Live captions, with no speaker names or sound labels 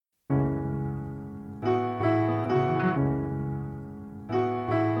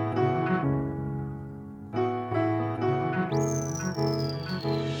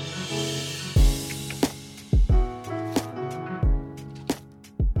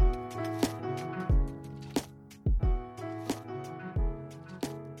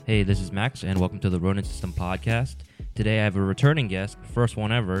Hey, this is Max, and welcome to the Ronin System podcast. Today I have a returning guest, first one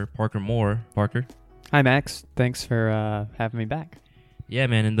ever, Parker Moore. Parker? Hi, Max. Thanks for having me back. Yeah,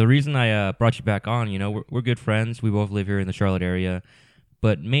 man, and the reason I brought you back on, we're good friends. We both live here in the Charlotte area,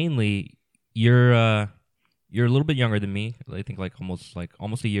 but mainly you're a little bit younger than me. I think almost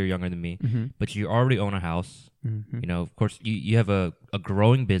a year younger than me, Mm-hmm. but you already own a house. Mm-hmm. Of course, you have a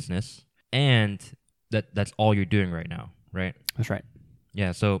growing business, and that's all you're doing right now, right? That's right.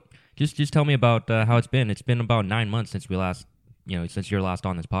 Yeah, so just tell me about how it's been. It's been about 9 months since since you're last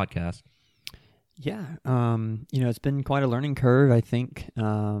on this podcast. Yeah. It's been quite a learning curve, I think.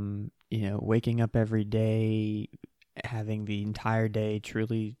 Waking up every day, having the entire day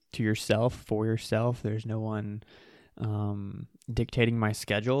truly to yourself, for yourself. There's no one dictating my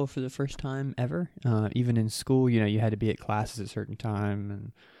schedule for the first time ever. Even in school, you had to be at classes at a certain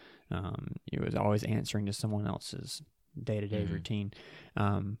time, and it was always answering to someone else's day-to-day routine.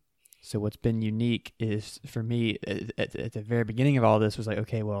 So what's been unique is, for me, at the very beginning of all this, was like,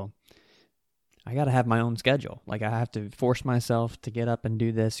 okay, well, I got to have my own schedule. Like, I have to force myself to get up and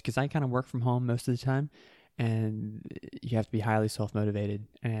do this, because I kind of work from home most of the time, and you have to be highly self-motivated.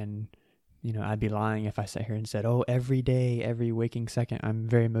 And, I'd be lying if I sat here and said, oh, every day, every waking second, I'm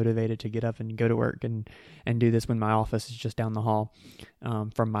very motivated to get up and go to work and do this, when my office is just down the hall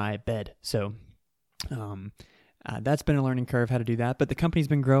from my bed. So that's been a learning curve, how to do that. But the company's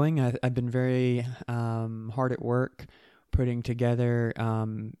been growing. I've been very hard at work putting together,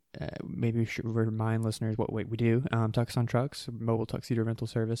 maybe we should remind listeners what we do, Tucks on Trucks, mobile tuxedo rental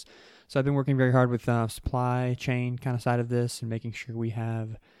service. So I've been working very hard with supply chain kind of side of this, and making sure we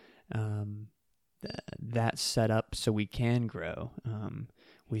have that set up so we can grow.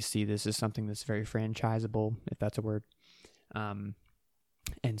 We see this as something that's very franchisable, if that's a word.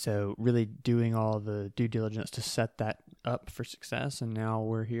 And so really doing all the due diligence to set that up for success. And now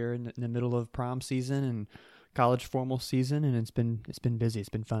we're here in the middle of prom season and college formal season, and it's been busy. It's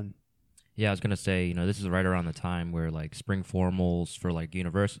been fun. Yeah, I was gonna say, this is right around the time where like spring formals for like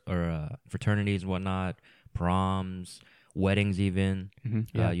fraternities and whatnot, proms, weddings, even.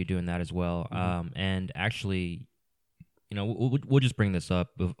 Mm-hmm. Yeah. You're doing that as well. Mm-hmm. And actually, we'll just bring this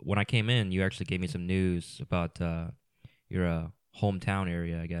up. When I came in, you actually gave me some news about your hometown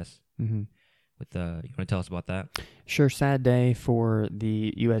area, I guess. Mm-hmm. You want to tell us about that? Sure. Sad day for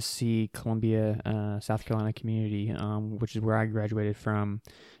the USC Columbia, South Carolina community, which is where I graduated from.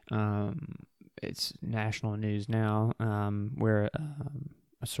 It's national news now, where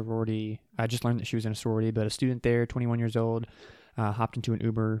a sorority, I just learned that she was in a sorority, but a student there, 21 years old, hopped into an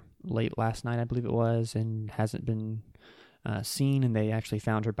Uber late last night, I believe it was, and hasn't been seen, and they actually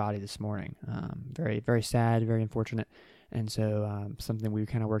found her body this morning. Very, very sad, very unfortunate. And so something we were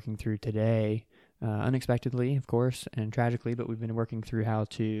kind of working through today, unexpectedly, of course, and tragically, but we've been working through how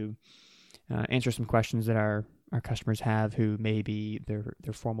to answer some questions that our customers have, who maybe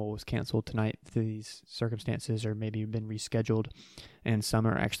their formal was canceled tonight through these circumstances, or maybe been rescheduled, and some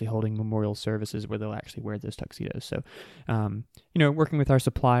are actually holding memorial services where they'll actually wear those tuxedos. So, working with our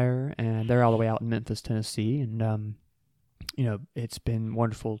supplier, and they're all the way out in Memphis, Tennessee, and it's been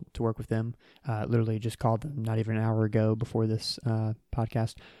wonderful to work with them. Literally just called them not even an hour ago before this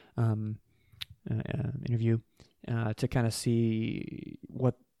podcast interview to kind of see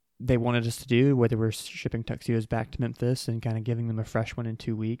what they wanted us to do, whether we're shipping tuxedos back to Memphis and kind of giving them a fresh one in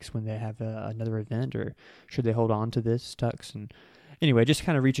 2 weeks when they have another event, or should they hold on to this tux. And anyway, just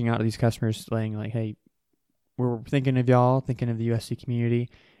kind of reaching out to these customers, saying like, hey, we're thinking of y'all, thinking of the USC community,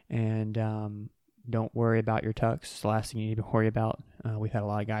 and don't worry about your tux. It's the last thing you need to worry about. We've had a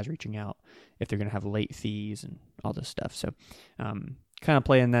lot of guys reaching out if they're going to have late fees and all this stuff. So kind of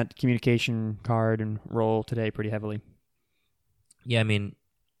playing that communication card and role today pretty heavily. Yeah, I mean,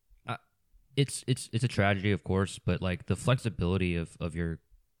 it's a tragedy, of course, but like the flexibility of your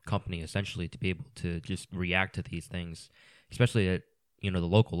company, essentially, to be able to just react to these things, especially at the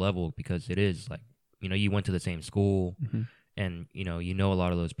local level, because it is like, you went to the same school. Mm-hmm. And a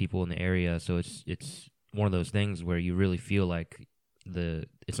lot of those people in the area, so it's one of those things where you really feel like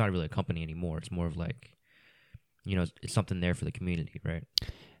it's not really a company anymore. It's more of like, it's something there for the community, right?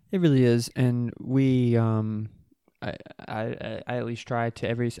 It really is, and we I at least try to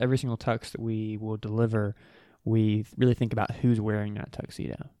every single tux that we will deliver, we really think about who's wearing that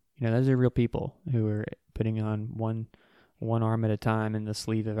tuxedo. Those are real people who are putting on one arm at a time in the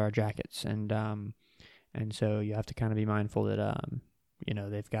sleeve of our jackets, and so you have to kind of be mindful that,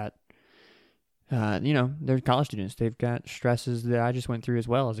 they've got, they're college students. They've got stresses that I just went through as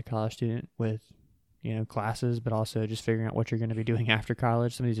well as a college student, with, classes, but also just figuring out what you're going to be doing after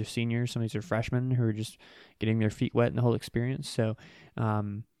college. Some of these are seniors, some of these are freshmen who are just getting their feet wet in the whole experience. So,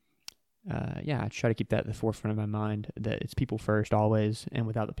 I try to keep that at the forefront of my mind, that it's people first always, and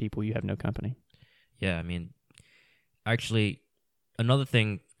without the people, you have no company. Yeah, I mean, actually, another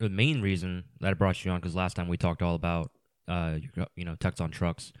thing, the main reason that I brought you on, because last time we talked all about, Tucks on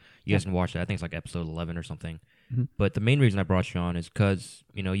Trucks. You guys can watch that. I think it's like episode 11 or something. Mhm. But the main reason I brought you on is because,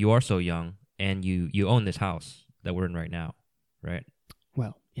 you are so young and you own this house that we're in right now, right?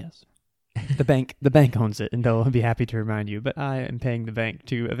 Well, yes. The bank owns it, and they'll be happy to remind you. But I am paying the bank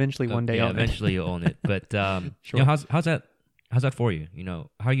to eventually one day yeah, own eventually you'll own it. But Sure. how's that for you?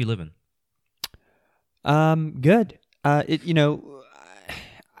 How are you living? it. Good.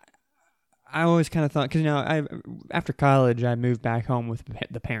 I always kind of thought, because I after college I moved back home with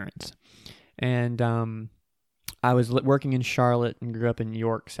the parents, and I was working in Charlotte and grew up in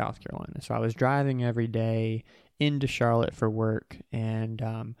York, South Carolina. So I was driving every day into Charlotte for work, and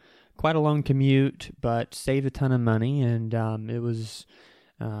quite a long commute, but saved a ton of money, and it was,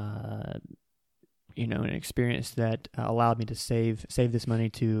 an experience that allowed me to save this money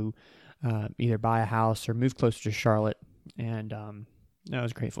to either buy a house or move closer to Charlotte, and I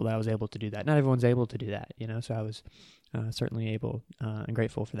was grateful that I was able to do that. Not everyone's able to do that, so I was certainly able and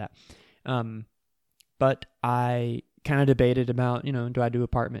grateful for that. But I kind of debated about, do I do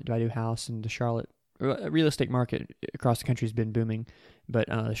apartment, do I do house? And the Charlotte real estate market across the country has been booming, but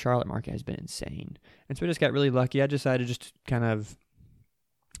the Charlotte market has been insane. And so I just got really lucky. I decided just to kind of,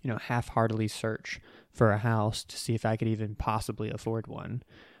 half-heartedly search for a house to see if I could even possibly afford one,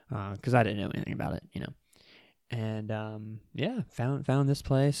 because I didn't know anything about it, And found this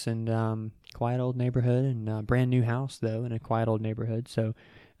place, and quiet old neighborhood, and brand new house though in a quiet old neighborhood. So,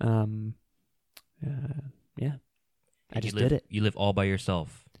 I just did it You live all by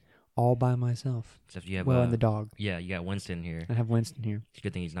yourself. all by myself. Except you have and the dog. Yeah, you got Winston here. I have Winston here. It's a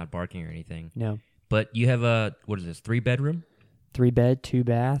good thing he's not barking or anything. No, But you have what is this, 3-bedroom? 3-bed,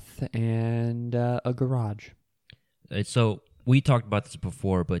 2-bath, and a garage. So we talked about this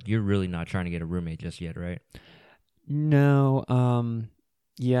before, but you're really not trying to get a roommate just yet, right? No,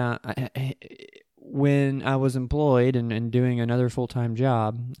 when I was employed and doing another full-time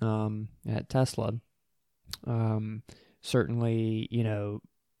job at Tesla, certainly,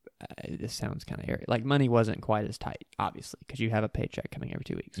 this sounds kind of airy. Like, money wasn't quite as tight, obviously, because you have a paycheck coming every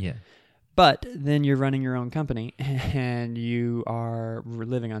 2 weeks. Yeah. But then you're running your own company, and you are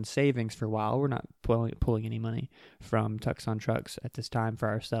living on savings for a while. We're not pulling any money from Tucks on Trucks at this time for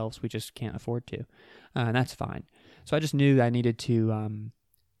ourselves. We just can't afford to, and that's fine. So I just knew that I needed to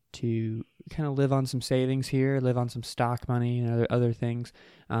kind of live on some savings here, live on some stock money and other things,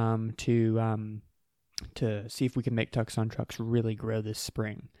 to see if we can make Tucks on Trucks really grow this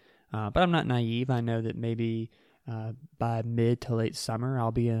spring. But I'm not naive. I know that maybe by mid to late summer,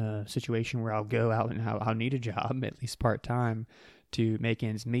 I'll be in a situation where I'll go out and I'll need a job, at least part-time, to make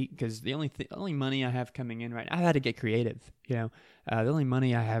ends meet, because the only money I have coming in right now, I've had to get creative, the only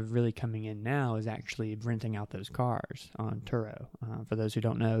money I have really coming in now is actually renting out those cars on Turo. For those who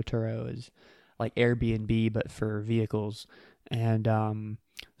don't know, Turo is like Airbnb, but for vehicles. And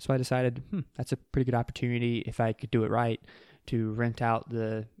so I decided, that's a pretty good opportunity, if I could do it right, to rent out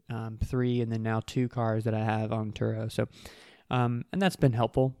the 3 and then now 2 cars that I have on Turo. So, and that's been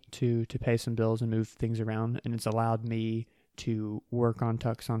helpful to pay some bills and move things around, and it's allowed me to work on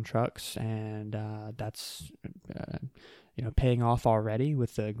Tucks on Trucks, and that's paying off already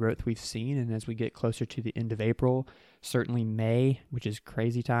with the growth we've seen. And as we get closer to the end of April, certainly May, which is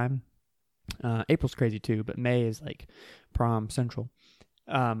crazy time. April's crazy too, but May is like prom central.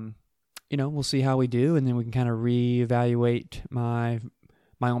 We'll see how we do, and then we can kind of reevaluate my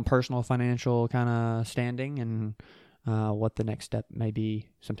own personal financial kind of standing, and what the next step may be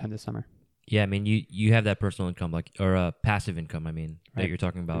sometime this summer. Yeah, I mean, you have that personal income, or passive income, Right. that you're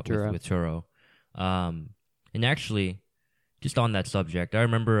talking about with Turo. Turo. And actually, just on that subject, I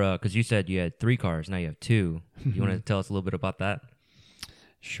remember, because you said you had 3 cars, now you have 2. You want to tell us a little bit about that?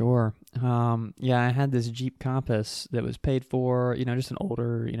 Sure. I had this Jeep Compass that was paid for, just an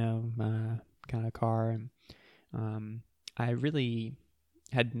older, kind of car. And I really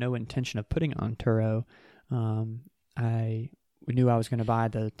had no intention of putting it on Turo. I knew I was going to buy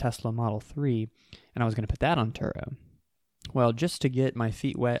the Tesla Model 3, and I was going to put that on Turo. Well, just to get my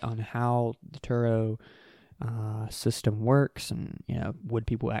feet wet on how the Turo system works, and, would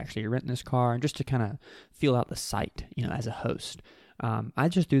people actually rent this car, and just to kind of feel out the site, as a host. I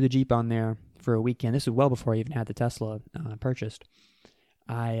just threw the Jeep on there for a weekend. This is well before I even had the Tesla purchased.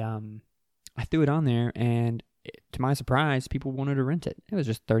 I threw it on there, and to my surprise, people wanted to rent it. It was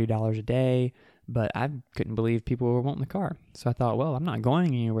just $30 a day, but I couldn't believe people were wanting the car. So I thought, well, I'm not going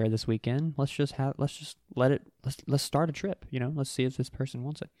anywhere this weekend. Let's start a trip. Let's see if this person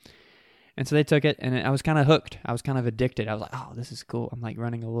wants it. And so they took it, and I was kind of hooked. I was kind of addicted. I was like, oh, this is cool. I'm like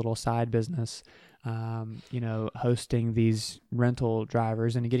running a little side business, hosting these rental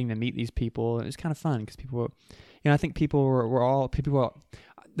drivers and getting to meet these people. And it was kind of fun because people were, I think people were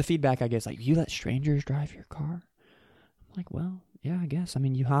the feedback I get is like, you let strangers drive your car? I'm like, well, yeah, I guess. I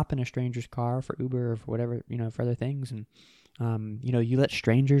mean, you hop in a stranger's car for Uber or for whatever, for other things. And, you let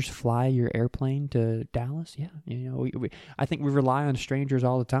strangers fly your airplane to Dallas? Yeah. I think we rely on strangers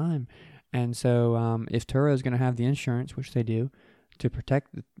all the time. And so if Turo is going to have the insurance, which they do, to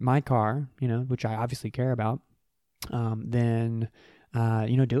protect my car, which I obviously care about, then,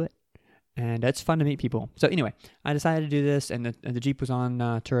 do it. And it's fun to meet people. So anyway, I decided to do this, and the Jeep was on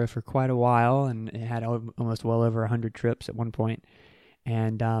Turo for quite a while, and it had almost well over 100 trips at one point.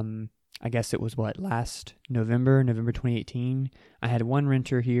 And I guess it was last November 2018. I had one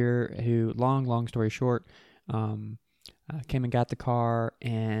renter here who, long story short, came and got the car,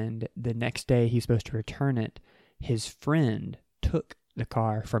 and the next day he's supposed to return it. His friend took the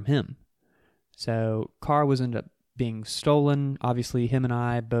car from him. So car was ended up being stolen. Obviously, him and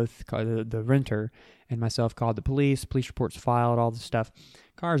I both, the renter and myself, called the police. Police reports filed, all this stuff.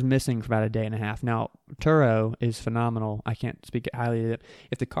 Car's missing for about a day and a half. Now, Turo is phenomenal. I can't speak highly of it.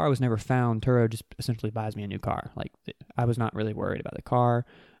 If the car was never found, Turo just essentially buys me a new car. Like, I was not really worried about the car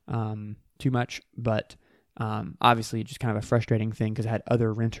too much, but obviously just kind of a frustrating thing because I had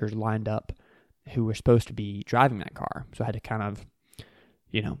other renters lined up who were supposed to be driving that car. So I had to kind of,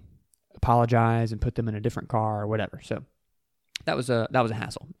 apologize and put them in a different car or whatever. So that was a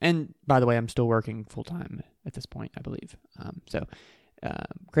hassle. And by the way, I'm still working full time at this point, I believe.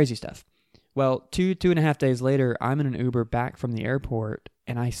 Crazy stuff. Well, two and a half days later, I'm in an Uber back from the airport,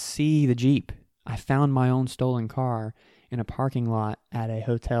 and I see the Jeep. I found my own stolen car in a parking lot at a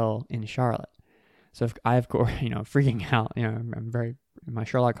hotel in Charlotte. So I, of course, freaking out. I'm very my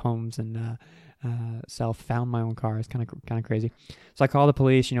Sherlock Holmes and self found my own car. It's kind of crazy. So I called the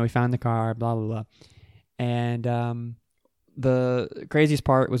police. We found the car. Blah blah blah. And the craziest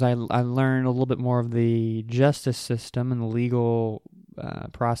part was I learned a little bit more of the justice system and the legal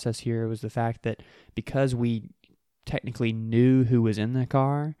process here. Was the fact that because we technically knew who was in the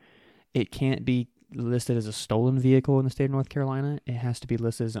car, it can't be listed as a stolen vehicle in the state of North Carolina. It has to be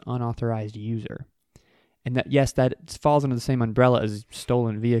listed as an unauthorized user. And that falls under the same umbrella as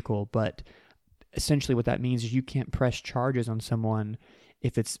stolen vehicle, but essentially what that means is you can't press charges on someone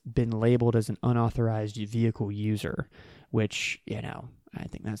if it's been labeled as an unauthorized vehicle user, which, I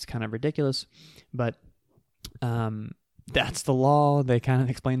think that's kind of ridiculous. But that's the law. They kind of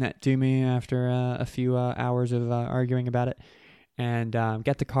explained that to me after a few hours of arguing about it. And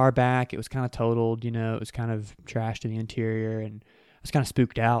got the car back. It was kind of totaled, it was kind of trashed in the interior, and I was kind of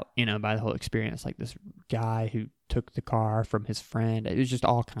spooked out, by the whole experience. Like this guy who took the car from his friend. It was just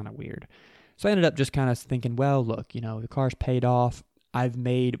all kind of weird. So I ended up just kind of thinking, well, look, the car's paid off. I've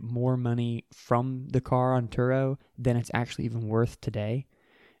made more money from the car on Turo than it's actually even worth today.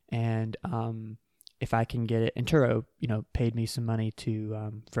 And if I can get it, and Turo, paid me some money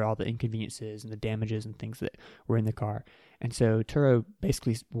to for all the inconveniences and the damages and things that were in the car. And so Turo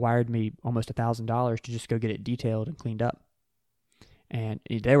basically wired me almost $1,000 to just go get it detailed and cleaned up. And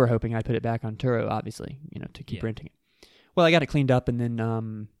they were hoping I'd put it back on Turo, obviously, to keep renting it. Well, I got it cleaned up and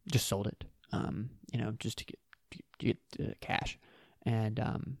then just sold it, just to get cash.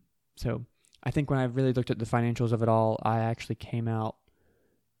 And so I think when I really looked at the financials of it all, I actually came out,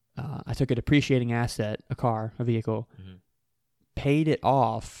 I took a depreciating asset, a vehicle, paid it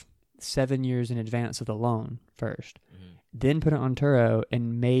off 7 years in advance of the loan first, then put it on Turo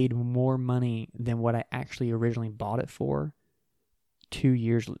and made more money than what I actually originally bought it for 2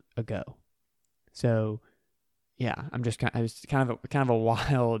 years ago. So yeah, I was kind of a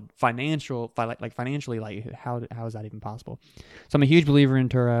wild financially, like how is that even possible? So I'm a huge believer in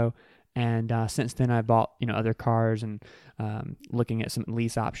Turo, and since then I bought other cars and looking at some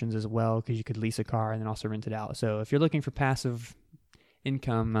lease options as well, because you could lease a car and then also rent it out. So if you're looking for passive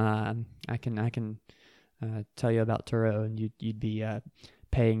income, I can tell you about Turo, and you'd be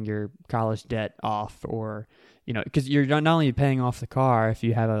paying your college debt off, or because you're not only paying off the car if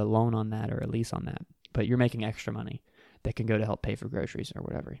you have a loan on that or a lease on that, but you're making extra money that can go to help pay for groceries or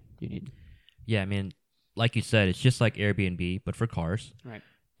whatever you need. Yeah, I mean, like you said, it's just like Airbnb, but for cars. Right.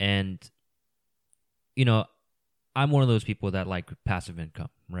 And, I'm one of those people that like passive income,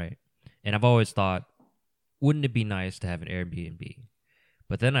 right? And I've always thought, wouldn't it be nice to have an Airbnb?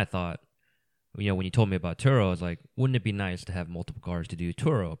 But then I thought, when you told me about Turo, I was like, wouldn't it be nice to have multiple cars to do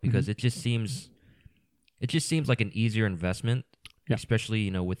Turo? Because it just seems like an easier investment. Yeah. Especially,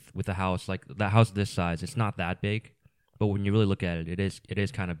 with a house, like the house this size, it's not that big, But when you really look at it, it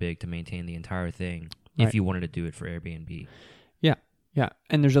is kind of big to maintain the entire thing Right. if you wanted to do it for Airbnb. Yeah,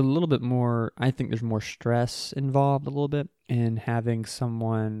 and there's a little bit more. I think there's more stress involved a little bit in having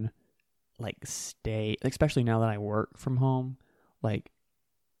someone like stay, especially now that I work from home. Like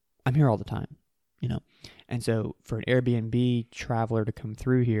I'm here all the time, you know, and so for an Airbnb traveler to come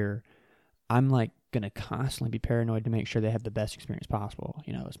through here, I'm like gonna constantly be paranoid to make sure they have the best experience possible.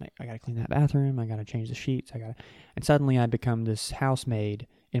 You know, I gotta clean that bathroom, I gotta change the sheets, and suddenly I become this housemaid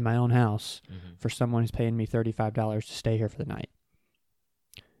in my own house for someone who's paying me $35 to stay here for the night.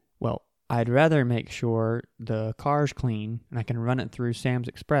 Well, I'd rather make sure the car's clean and I can run it through Sam's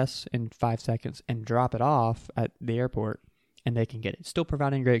Express in 5 seconds and drop it off at the airport and they can get it. Still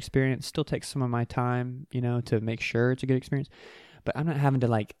providing a great experience, still takes some of my time, you know, to make sure it's a good experience. But I'm not having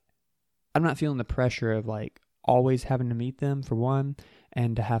to I'm not feeling the pressure of always having to meet them for one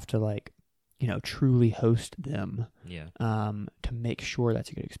and to have to truly host them Yeah. to make sure that's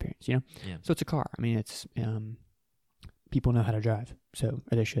a good experience, you know? Yeah. So it's a car. I mean, it's people know how to drive, or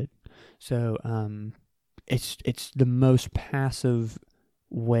they should. So it's the most passive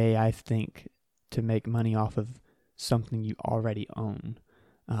way, I think, to make money off of something you already own.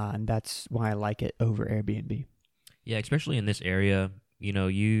 And that's why I like it over Airbnb. Yeah, especially in this area,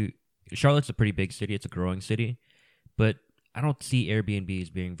 Charlotte's a pretty big city. It's a growing city, but I don't see Airbnb as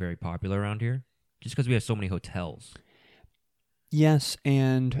being very popular around here just because we have so many hotels. Yes,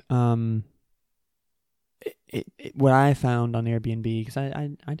 and what I found on Airbnb, because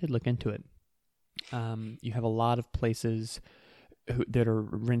I did look into it, you have a lot of places that are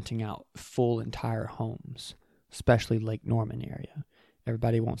renting out full entire homes, especially Lake Norman area.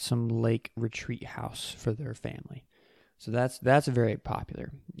 Everybody wants some lake retreat house for their family. So that's very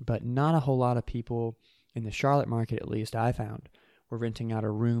popular, but not a whole lot of people in the Charlotte market, at least I found, were renting out a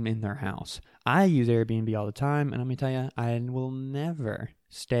room in their house. I use Airbnb all the time, and let me tell you, I will never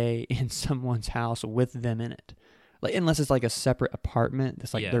stay in someone's house with them in it. Unless it's a separate apartment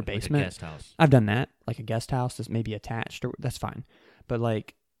that's their basement. Like a guest house. I've done that, like a guest house that's maybe attached, or that's fine. But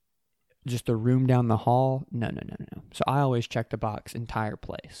just the room down the hall, no. So I always check the box entire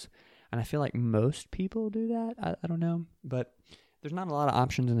place. And I feel like most people do that. I don't know. But there's not a lot of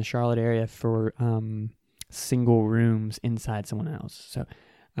options in the Charlotte area for single rooms inside someone else. So,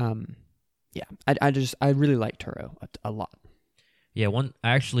 yeah, I really like Turo a lot. Yeah,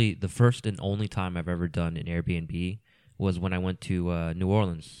 the first and only time I've ever done an Airbnb was when I went to New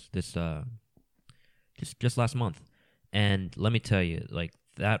Orleans just last month. And let me tell you,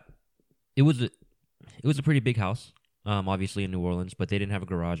 it was a pretty big house. Obviously in New Orleans, but they didn't have a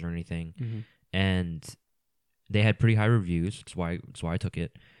garage or anything, and they had pretty high reviews. That's why I took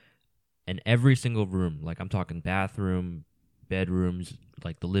it. And every single room, I'm talking bathroom, bedrooms,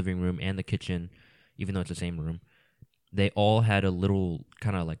 the living room and the kitchen, even though it's the same room, they all had a little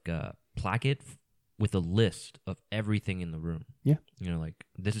kind of a placket with a list of everything in the room. Yeah,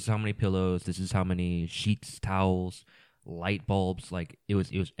 this is how many pillows, this is how many sheets, towels, light bulbs. It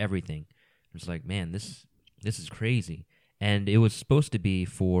was everything. It's man, this is crazy. And it was supposed to be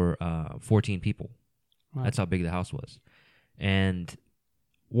for 14 people. Wow. That's how big the house was. And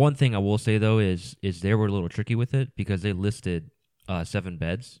one thing I will say, though, is they were a little tricky with it because they listed 7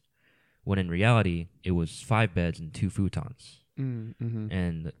 beds, when in reality, it was 5 beds and 2 futons. Mm-hmm.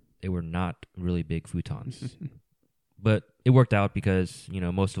 And they were not really big futons. But it worked out because,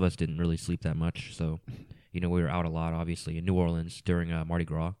 most of us didn't really sleep that much. So, we were out a lot, obviously, in New Orleans during Mardi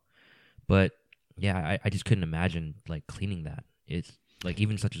Gras. But yeah, I just couldn't imagine cleaning that. It's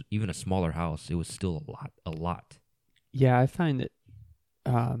even a smaller house, it was still a lot. Yeah, I find that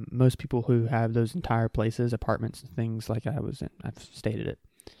most people who have those entire places, apartments and things like I was in, I've stayed at it,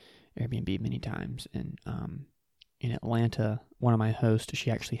 Airbnb many times, and in Atlanta, one of my hosts,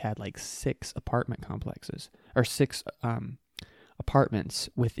 she actually had 6 apartment complexes, or 6 apartments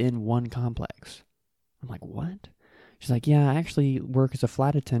within one complex. I'm like, what? She's like, yeah, I actually work as a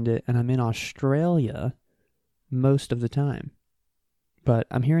flight attendant, and I'm in Australia most of the time. But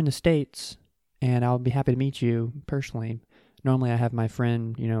I'm here in the States, and I'll be happy to meet you personally. Normally I have my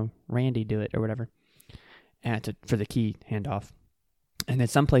friend, Randy do it or whatever, and for the key handoff. And then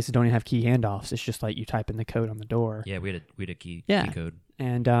some places don't even have key handoffs. It's just you type in the code on the door. Yeah, we had a key code.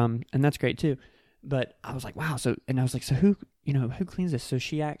 And that's great too. But I was like, wow. So who cleans this? So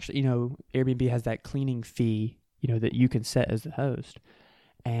she actually, Airbnb has that cleaning fee, that you can set as the host,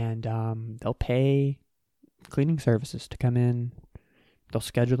 and they'll pay cleaning services to come in. They'll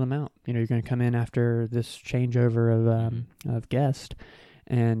schedule them out. You're going to come in after this changeover of guest,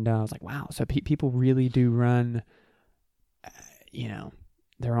 and I was like, wow. So people really do run,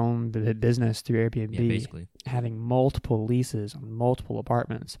 their own business through Airbnb, Yeah, basically. having multiple leases on multiple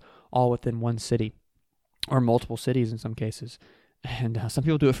apartments, all within one city or multiple cities in some cases. And some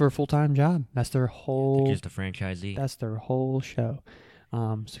people do it for a full-time job. That's their They're whole. just a franchisee. That's their whole show.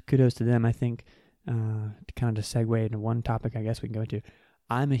 So kudos to them. I think to kind of segue into one topic, I guess we can go into.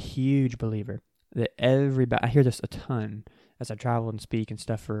 I'm a huge believer that everybody. I hear this a ton as I travel and speak and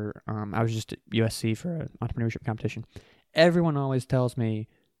stuff. For I was just at USC for an entrepreneurship competition. Everyone always tells me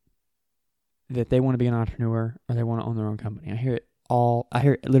that they want to be an entrepreneur or they want to own their own company. I hear it all. I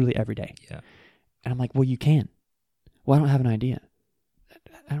hear it literally every day. Yeah. And I'm like, well, you can. Well, I don't have an idea.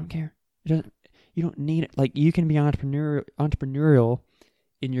 I don't care. You don't need it. Like, you can be entrepreneurial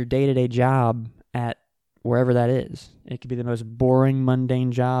in your day-to-day job at wherever that is. It could be the most boring,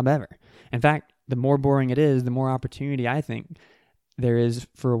 mundane job ever. In fact, the more boring it is, the more opportunity I think there is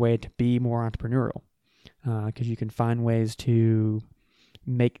for a way to be more entrepreneurial, because you can find ways to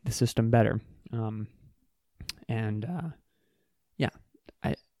make the system better.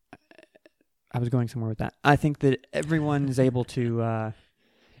 I was going somewhere with that. I think that everyone is able to,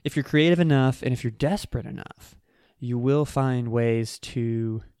 if you're creative enough and if you're desperate enough, you will find ways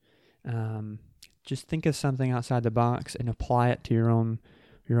to just think of something outside the box and apply it to your own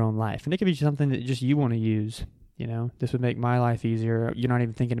life. And it could be something that just you want to use. You know, this would make my life easier. You're not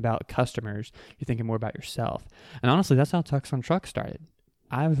even thinking about customers. You're thinking more about yourself. And honestly, that's how Tux on Truck started.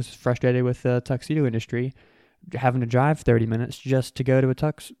 I was frustrated with the tuxedo industry, having to drive 30 minutes just to go to a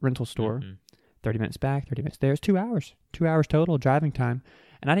tux rental store. Mm-hmm. 30 minutes back, 30 minutes there. It's 2 hours. 2 hours total driving time.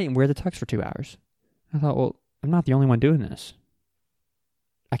 And I didn't wear the tux for 2 hours. I thought, well, I'm not the only one doing this.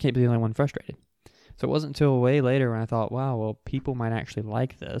 I can't be the only one frustrated. So it wasn't until way later when I thought, wow, well, people might actually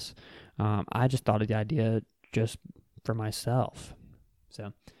like this. I just thought of the idea just for myself.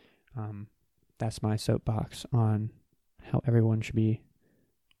 So that's my soapbox on how everyone can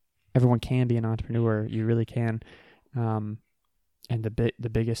be an entrepreneur. You really can. And the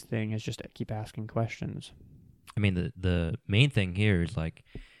biggest thing is just to keep asking questions. I mean, the main thing here is like,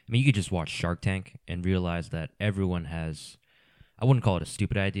 I mean, you could just watch Shark Tank and realize that everyone has, I wouldn't call it a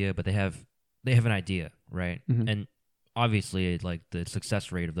stupid idea, but they have an idea, right? Mm-hmm. And obviously, like, the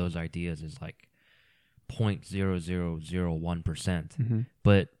success rate of those ideas is like 0.0001%. Mm-hmm.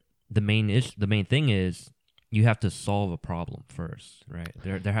 But the main thing is you have to solve a problem first, right?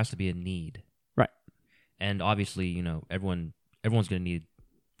 There has to be a need, right? And obviously, you know, everyone's going to need,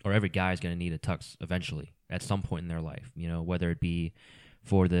 or every guy's going to need a tux eventually at some point in their life, you know, whether it be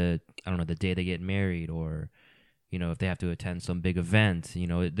for the day they get married, or, you know, if they have to attend some big event, you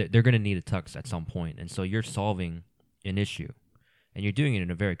know, they're going to need a tux at some point. And so you're solving an issue and you're doing it in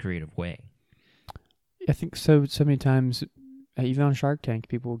a very creative way. I think so many times, even on Shark Tank,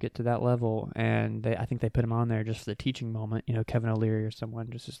 people will get to that level and I think they put them on there just for the teaching moment. You know, Kevin O'Leary or someone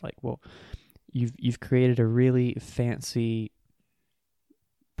just is like, well, you've created a really fancy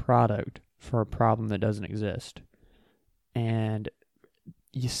product for a problem that doesn't exist. And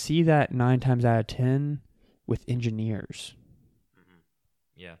you see that 9 times out of 10 with engineers. Mm-hmm.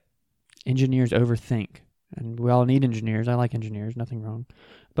 Yeah. Engineers overthink. And we all need engineers. I like engineers, nothing wrong.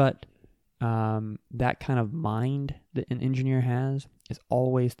 But that kind of mind that an engineer has is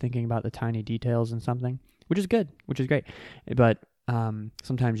always thinking about the tiny details in something, which is good, which is great. But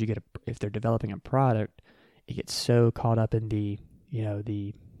sometimes if they're developing a product, it gets so caught up in the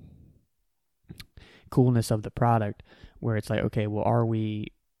coolness of the product, where it's like, okay, well, are we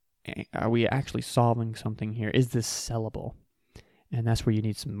actually solving something here? Is this sellable? And that's where you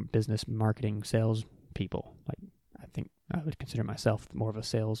need some business, marketing, sales people. Like, I think I would consider myself more of a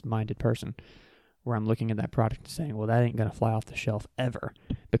sales-minded person, where I'm looking at that product and saying, well, that ain't going to fly off the shelf ever,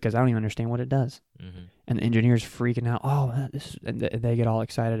 because I don't even understand what it does. Mm-hmm. And the engineer's freaking out, and they get all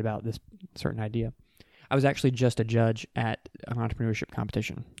excited about this certain idea. I was actually just a judge at an entrepreneurship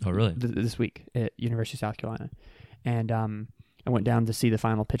competition. Oh, really? This week at University of South Carolina. And I went down to see the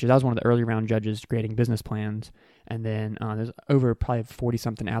final pitches. I was one of the early round judges grading business plans. And then there's over probably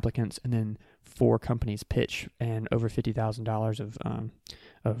 40-something applicants, and then 4 companies pitch, and over $50,000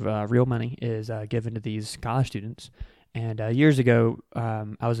 of real money is given to these college students. And years ago,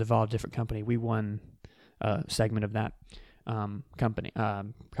 I was involved in a different company. We won a segment of that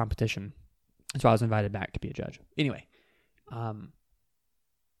competition. So I was invited back to be a judge. Anyway,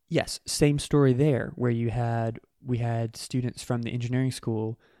 yes, same story there, where we had students from the engineering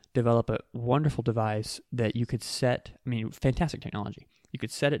school develop a wonderful device that you could fantastic technology. You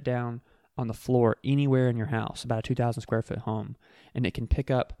could set it down on the floor anywhere in your house, about a 2,000 square foot home, and it can pick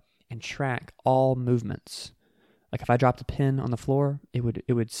up and track all movements. Like, if I dropped a pin on the floor, it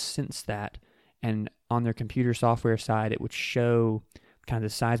would sense that, and on their computer software side, it would show kind of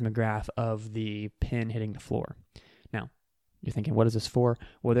the seismograph of the pin hitting the floor. Now, you're thinking, what is this for?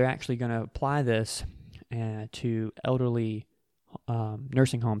 Well, they're actually going to apply this to elderly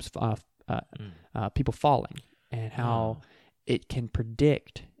nursing homes, people falling, and how it can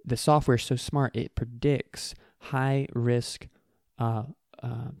predict. The software is so smart, it predicts high risk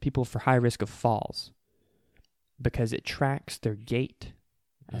people for high risk of falls because it tracks their gait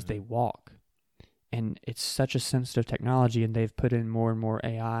as they walk. And it's such a sensitive technology, and they've put in more and more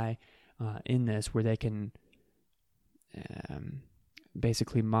AI in this where they can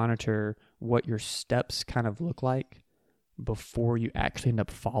basically monitor what your steps kind of look like before you actually end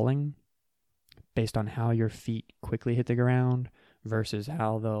up falling, based on how your feet quickly hit the ground versus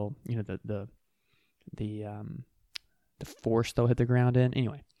how they'll, the force they'll hit the ground in.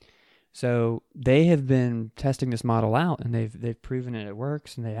 Anyway, so they have been testing this model out, and they've proven it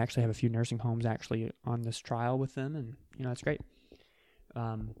works, and they actually have a few nursing homes actually on this trial with them, and it's great.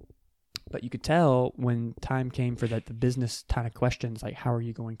 But you could tell when time came for the business kind of questions, like how are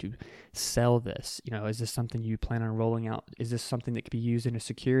you going to sell this? Is this something you plan on rolling out? Is this something that could be used in a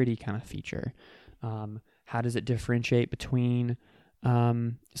security kind of feature? How does it differentiate between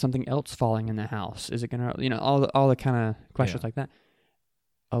something else falling in the house? Is it going to, all the kind of questions like that?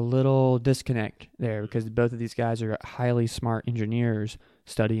 A little disconnect there because both of these guys are highly smart engineers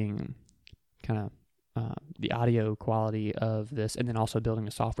studying kind of the audio quality of this, and then also building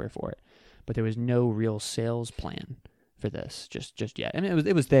the software for it. But there was no real sales plan for this just yet. I mean,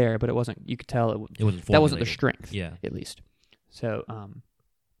 it was there, but it wasn't. You could tell it wasn't. That wasn't their strength, at least. So,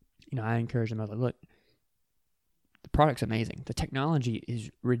 I encourage them. I was like, look, the product's amazing. The technology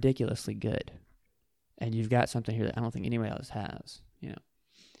is ridiculously good, and you've got something here that I don't think anyone else has.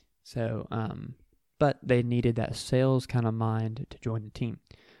 So, but they needed that sales kind of mind to join the team.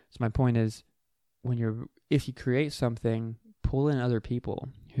 So my point is, if you create something, pull in other people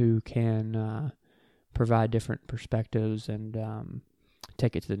who can provide different perspectives and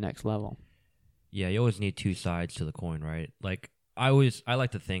take it to the next level. Yeah, you always need two sides to the coin, right? Like I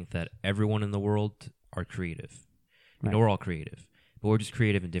like to think that everyone in the world are creative. Right. We're all creative, but we're just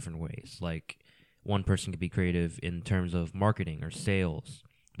creative in different ways. Like one person could be creative in terms of marketing or sales,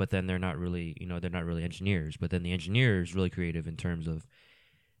 but then they're not really engineers. But then the engineer is really creative in terms of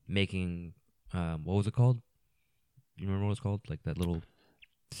making what was it called? You remember what it was called? Like that little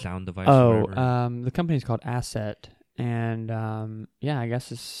sound device. The company's called Asset, and I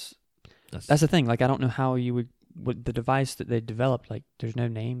guess that's the thing. Like I don't know how you would the device that they developed. Like there's no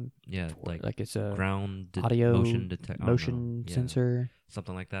name. Yeah, for it. Like it's a ground audio motion sensor,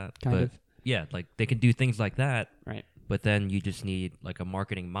 something like that. Kind of. Yeah, like they can do things like that. Right. But then you just need like a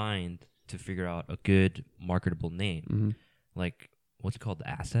marketing mind to figure out a good marketable name. Mm-hmm. Like what's it called? The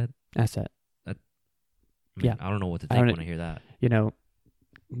Asset. Yeah. I don't know what to think when I hear that.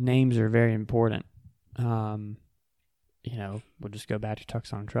 Names are very important. We'll just go back to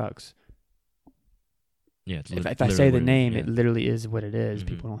Tucson Trucks. Yeah. If I say the name, it literally is what it is.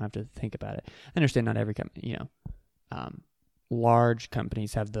 Mm-hmm. People don't have to think about it. I understand not every company, large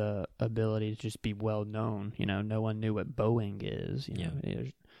companies have the ability to just be well known. No one knew what Boeing is.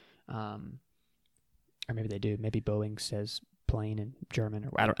 Or maybe they do. Maybe Boeing says plane in German,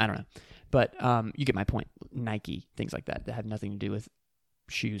 or I don't know. But you get my point. Nike, things like that have nothing to do with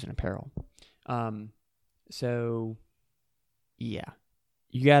shoes and apparel. So yeah,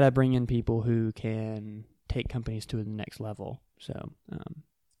 you got to bring in people who can take companies to the next level. So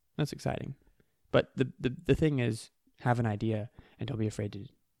that's exciting. But the thing is, have an idea and don't be afraid to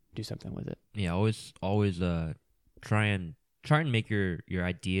do something with it. Yeah, always try and make your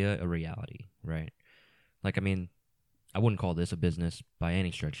idea a reality, right? Like, I mean, I wouldn't call this a business by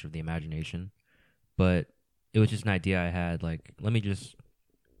any stretch of the imagination, but it was just an idea I had. Like, let me just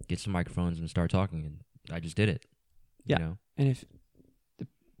get some microphones and start talking, and I just did it. Yeah, and if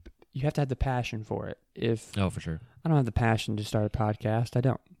you have to have the passion for it. For sure, I don't have the passion to start a podcast. I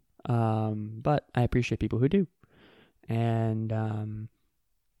don't. But I appreciate people who do, and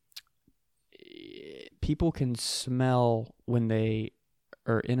people can smell when they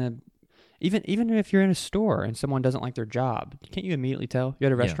are in a. Even if you're in a store and someone doesn't like their job, can't you immediately tell? You're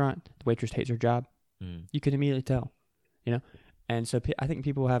at a restaurant, the waitress hates her job. You can immediately tell, And so I think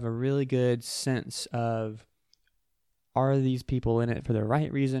people have a really good sense of, are these people in it for the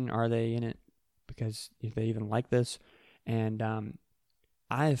right reason? Are they in it because if they even like this? And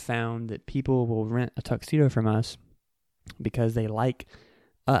I have found that people will rent a tuxedo from us because they like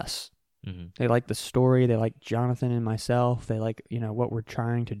us. Mm-hmm. They like the story. They like Jonathan and myself. They like, what we're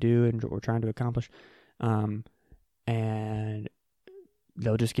trying to do and what we're trying to accomplish. And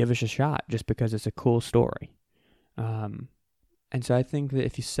they'll just give us a shot just because it's a cool story. And so I think that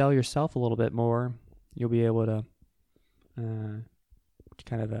if you sell yourself a little bit more, you'll be able to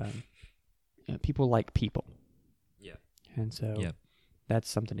kind of people like people. Yeah. And so Yeah. that's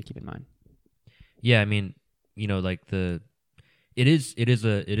something to keep in mind. Yeah, I mean, like it is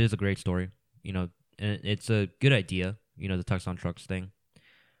a great story, and it's a good idea, the Tucson Trucks thing.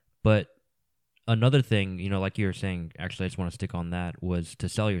 But another thing, like you were saying, actually I just want to stick on that, was to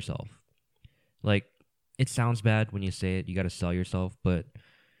sell yourself. Like, it sounds bad when you say it, you got to sell yourself, but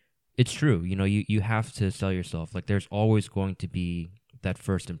it's true. You have to sell yourself. Like, there's always going to be that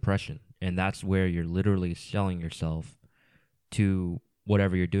first impression, and that's where you're literally selling yourself to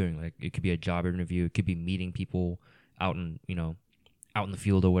whatever you're doing. Like, it could be a job interview, it could be meeting people out in the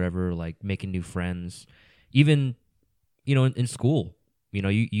field or whatever, like making new friends. Even in school,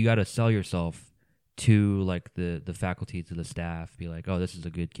 you got to sell yourself to like the faculty, to the staff. Be like, oh, this is a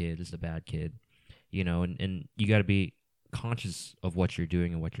good kid, this is a bad kid, and you got to be conscious of what you're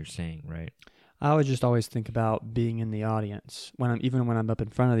doing and what you're saying, right? I would just always think about being in the audience. When I'm up in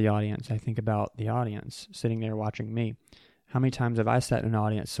front of the audience, I think about the audience sitting there watching me. How many times have I sat in an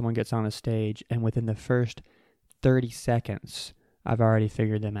audience, someone gets on a stage, and within the first 30 seconds, I've already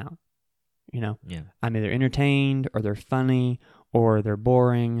figured them out. Yeah. I'm either entertained, or they're funny, or they're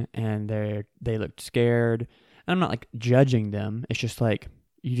boring, and they look scared. And I'm not like judging them. It's just like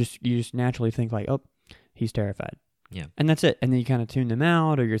you just naturally think like, oh, he's terrified. Yeah. And that's it. And then you kind of tune them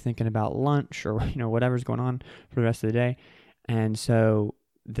out, or you're thinking about lunch, or whatever's going on for the rest of the day. And so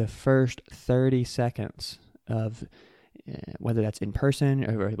the first 30 seconds of whether that's in person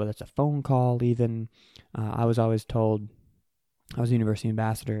or whether it's a phone call, even I was always told, I was a university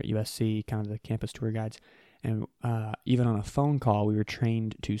ambassador at USC, kind of the campus tour guides, and even on a phone call, we were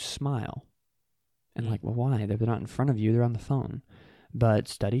trained to smile. And like, well, why? They're not in front of you; they're on the phone. But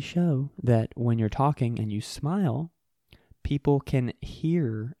studies show that when you're talking and you smile, people can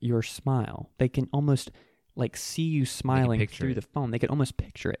hear your smile. They can almost like see you smiling through the phone. They can almost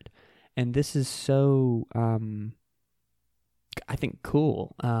picture it. And this is so, I think,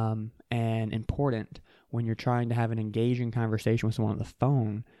 cool and important when you're trying to have an engaging conversation with someone on the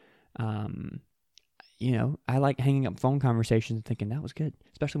phone. I like hanging up phone conversations and thinking that was good,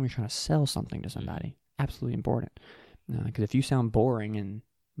 especially when you're trying to sell something to somebody. Absolutely important. Because if you sound boring and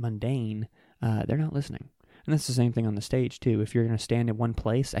mundane, they're not listening. And that's the same thing on the stage, too. If you're going to stand in one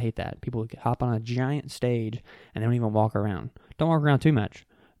place, I hate that. People hop on a giant stage and they don't even walk around. Don't walk around too much,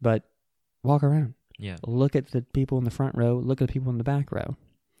 but walk around. Yeah. Look at the people in the front row. Look at the people in the back row.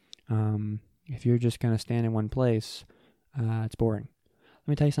 If you're just going to stand in one place, it's boring.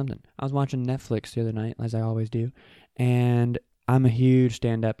 Let me tell you something. I was watching Netflix the other night, as I always do, and I'm a huge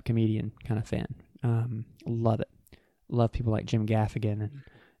stand-up comedian kind of fan. Love it. Love people like Jim Gaffigan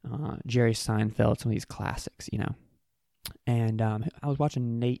and Jerry Seinfeld, some of these classics, And I was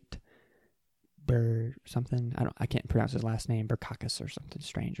watching Nate something. I can't pronounce his last name. Berkakis or something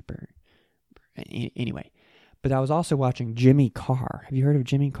strange. Anyway. But I was also watching Jimmy Carr. Have you heard of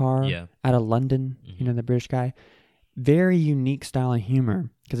Jimmy Carr? Yeah. Out of London, the British guy. Very unique style of humor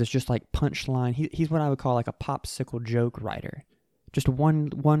because it's just like punchline. He's what I would call like a popsicle joke writer. Just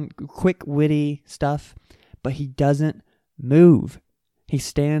one quick, witty stuff, but he doesn't move. He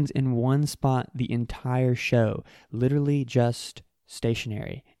stands in one spot the entire show, literally just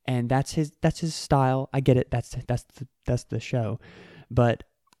stationary. And that's his style. I get it. That's the show. But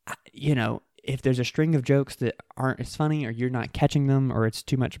if there's a string of jokes that aren't as funny, or you're not catching them, or it's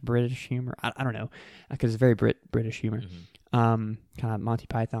too much British humor, I don't know, because it's very British humor, kind of Monty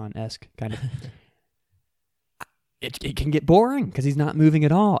Python-esque kind of. It can get boring because he's not moving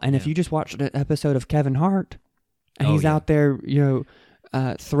at all. And if you just watched an episode of Kevin Hart, and he's out there,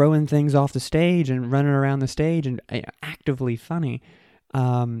 throwing things off the stage and running around the stage and actively funny,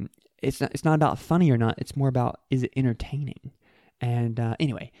 it's not about funny or not. It's more about, is it entertaining? And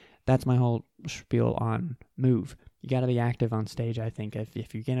anyway, that's my whole spiel on move. You got to be active on stage, I think.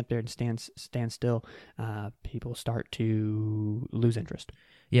 If you get up there and stand still, people start to lose interest.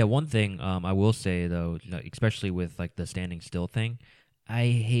 Yeah, one thing I will say, though, especially with like the standing still thing, I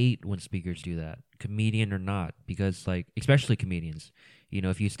hate when speakers do that, comedian or not, because like, especially comedians,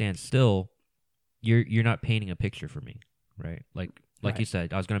 if you stand still, you're not painting a picture for me, right? Like you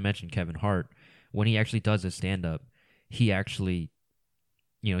said, I was going to mention Kevin Hart. When he actually does his stand-up, he actually,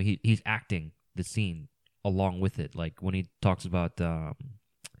 he's acting the scene along with it. Like when he talks about, can't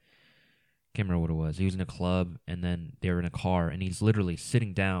remember what it was. He was in a club and then they were in a car and he's literally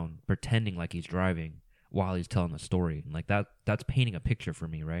sitting down, pretending like he's driving while he's telling the story. Like that's painting a picture for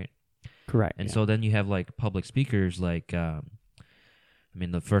me, right? Correct. And so then you have like public speakers like,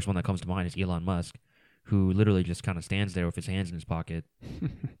 the first one that comes to mind is Elon Musk, who literally just kind of stands there with his hands in his pocket,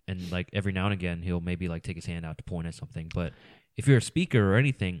 and like every now and again he'll maybe like take his hand out to point at something. But if you're a speaker or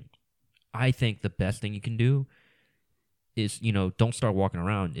anything, I think the best thing you can do is, don't start walking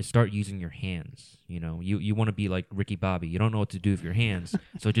around, is start using your hands. You want to be like Ricky Bobby. You don't know what to do with your hands,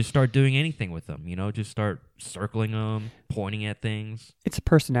 so just start doing anything with them. Just start circling them, pointing at things. It's a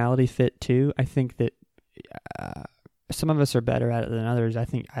personality fit too. I think that some of us are better at it than others.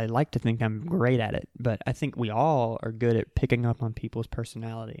 I like to think I'm great at it, but I think we all are good at picking up on people's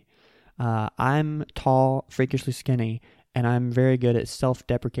personality. I'm tall, freakishly skinny, and I'm very good at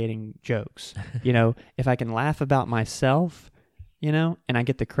self-deprecating jokes. If I can laugh about myself, and I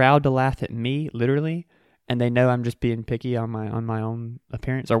get the crowd to laugh at me, literally, and they know I'm just being picky on my own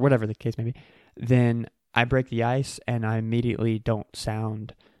appearance or whatever the case may be, then I break the ice and I immediately don't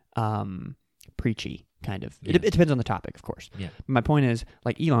sound preachy, kind of. Yeah. It depends on the topic, of course. Yeah. My point is,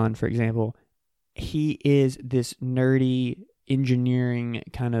 like Elon, for example, he is this nerdy engineering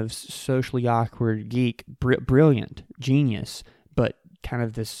kind of socially awkward geek, brilliant, genius, but kind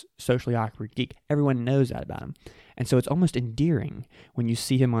of this socially awkward geek. Everyone knows that about him. And so it's almost endearing when you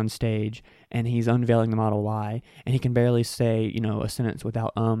see him on stage and he's unveiling the Model Y and he can barely say, a sentence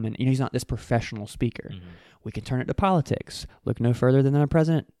without and he's not this professional speaker. Mm-hmm. We can turn it to politics. Look no further than our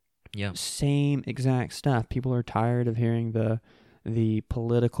president. Yeah. Same exact stuff. People are tired of hearing the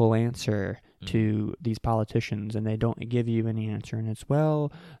political answer to these politicians, and they don't give you any answer. And it's,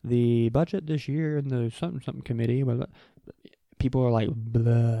 the budget this year and the something committee, people are like,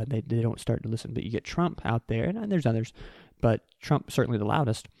 blah, they don't start to listen. But you get Trump out there, and there's others, but Trump certainly the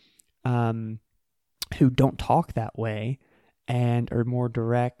loudest, who don't talk that way and are more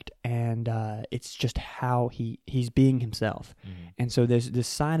direct, and it's just how he's being himself. Mm-hmm. And so there's this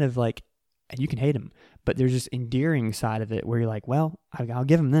side of like, and you can hate him, but there's this endearing side of it where you're like, I'll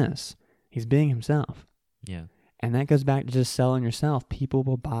give him this. He's being himself. Yeah. And that goes back to just selling yourself. People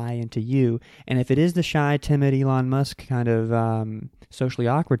will buy into you. And if it is the shy, timid Elon Musk kind of socially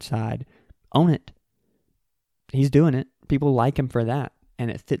awkward side, own it. He's doing it. People like him for that,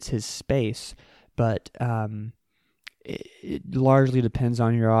 and it fits his space. But it largely depends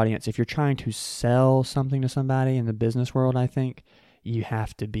on your audience. If you're trying to sell something to somebody in the business world, I think you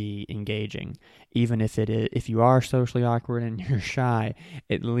have to be engaging. Even if you are socially awkward and you're shy,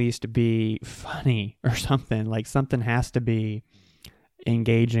 at least be funny or something. Like something has to be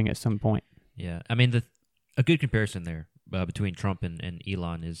engaging at some point. Yeah. I mean, a good comparison there between Trump and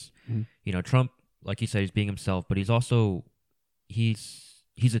Elon is, Trump, like you said, he's being himself, but he's also, he's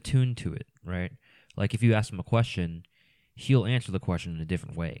attuned to it, right? Like if you ask him a question, he'll answer the question in a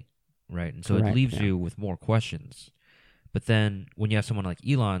different way, right? And so it leaves you with more questions. But then when you have someone like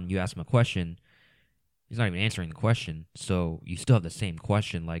Elon, you ask him a question, he's not even answering the question. So you still have the same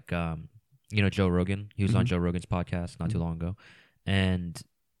question. Like, Joe Rogan, he was on Joe Rogan's podcast not too long ago. And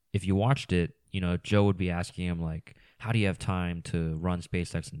if you watched it, Joe would be asking him like, how do you have time to run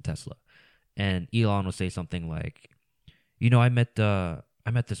SpaceX and Tesla? And Elon would say something like, I met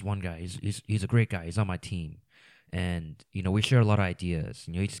this one guy. He's a great guy. He's on my team. And, we share a lot of ideas.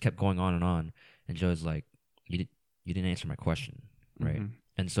 He just kept going on. And Joe's like, you didn't answer my question, right? Mm-hmm.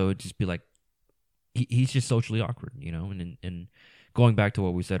 And so it'd just be like, he's just socially awkward, and going back to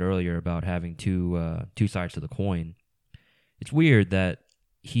what we said earlier about having two sides to the coin, it's weird that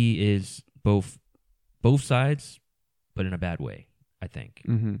he is both sides, but in a bad way, I think.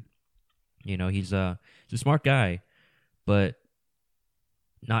 Mm-hmm. He's a smart guy, but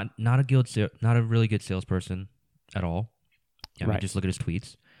not a really good salesperson at all. I mean, just look at his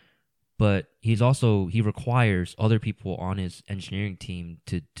tweets. But he requires other people on his engineering team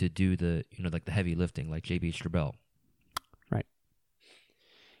to do the, like the heavy lifting, like JB Straubel. Right.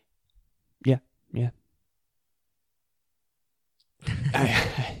 Yeah.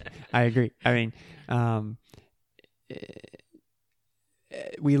 I agree. I mean,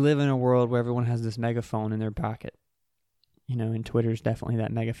 we live in a world where everyone has this megaphone in their pocket, and Twitter's definitely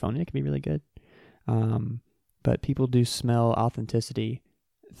that megaphone. It can be really good. But people do smell authenticity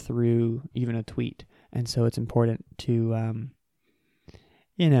through even a tweet, and so it's important to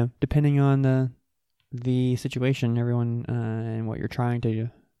depending on the situation, everyone and what you're trying to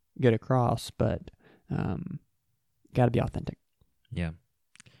get across, but got to be authentic. Yeah.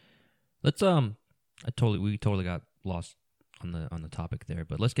 Let's we totally got lost on the topic there,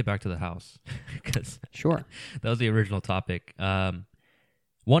 but let's get back to the house because sure, that was the original topic.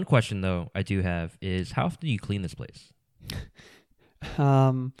 One question though I do have is, how often do you clean this place?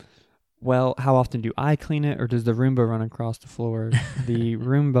 Well, how often do I clean it, or does the Roomba run across the floor? The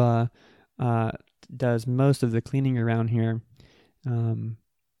Roomba does most of the cleaning around here.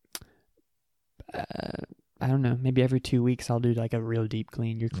 I don't know, maybe every 2 weeks I'll do like a real deep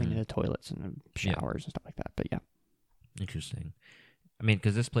clean. You're cleaning Mhm. the toilets and the Yeah. showers and stuff like that. But yeah. Interesting. I mean,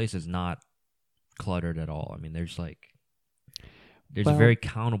 because this place is not cluttered at all. I mean, there's a Well, very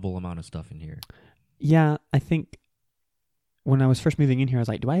countable amount of stuff in here. yeah, I think when I was first moving in here, I was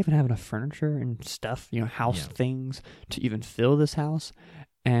like, do I even have enough furniture and stuff, house Yeah. things to even fill this house?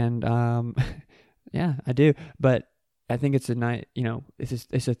 And yeah, I do. But I think it's a nice,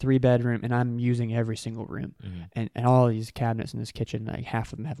 it's a 3-bedroom, and I'm using every single room, Mhm. and all these cabinets in this kitchen, like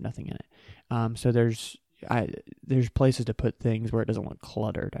half of them have nothing in it. So there's places to put things where it doesn't look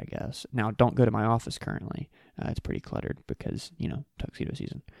cluttered, I guess. Now, don't go to my office currently. It's pretty cluttered because tuxedo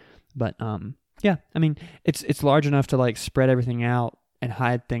season. But yeah, I mean, it's large enough to like spread everything out and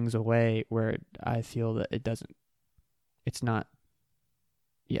hide things away where I feel that it's not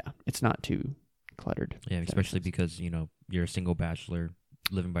too cluttered. Yeah, if that makes especially sense. because you're a single bachelor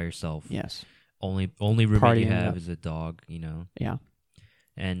living by yourself. Yes. Only roommate Partying you it have up. is a dog. Yeah.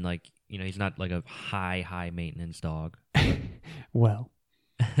 And he's not like a high maintenance dog. Well,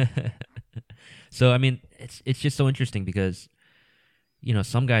 So I mean, it's just so interesting because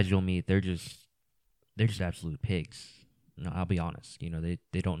some guys you'll meet, they're just absolute pigs. No, I'll be honest.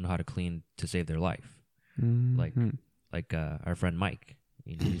 They don't know how to clean to save their life. Like mhm. Our friend Mike.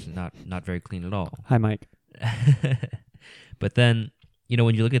 He's not very clean at all. Hi, Mike. But then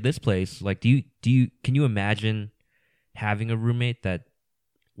when you look at this place, like, can you imagine having a roommate that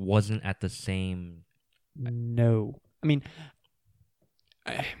wasn't at the same? No. I mean,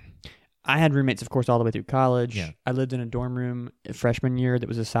 I had roommates, of course, all the way through college. Yeah. I lived in a dorm room freshman year that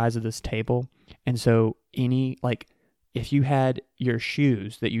was the size of this table. And so if you had your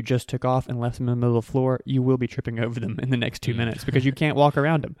shoes that you just took off and left them in the middle of the floor, you will be tripping over them in the next 2 minutes because you can't walk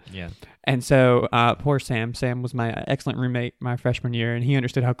around them. Yeah. And so poor Sam. Sam was my excellent roommate my freshman year, and he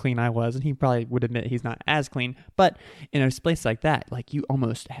understood how clean I was, and he probably would admit he's not as clean. But in a place like that, like, you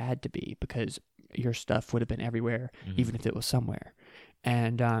almost had to be because your stuff would have been everywhere, Mhm. even if it was somewhere.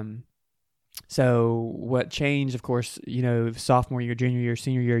 And so what changed, of course, sophomore year, junior year,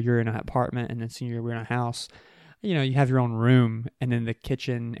 senior year, you're in an apartment, and then senior year, we're in a house. You have your own room, and then the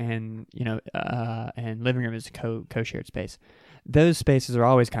kitchen and and living room is co-shared space. Those spaces are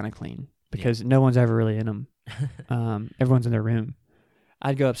always kind of clean because no one's ever really in them. Everyone's in their room.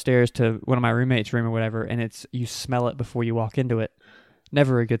 I'd go upstairs to one of my roommates' room or whatever, and you smell it before you walk into it.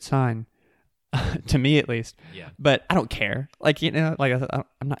 Never a good sign, to me at least. Yeah. But I don't care. I'm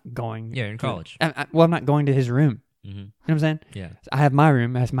not going. Yeah, you're in college. I'm not going to his room. Mm-hmm. You know what I'm saying? Yeah. I have my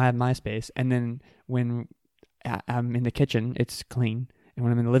room. I have my space, and then when I'm in the kitchen, it's clean, and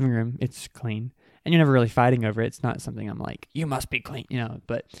when I'm in the living room, it's clean. And you're never really fighting over it. It's not something I'm like, you must be clean,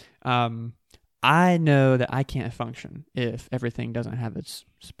 But I know that I can't function if everything doesn't have its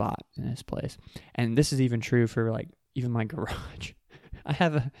spot in its place. And this is even true for even my garage. I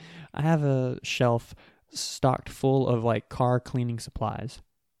have a shelf stocked full of car cleaning supplies,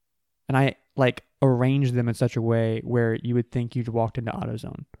 and I arranged them in such a way where you would think you'd walked into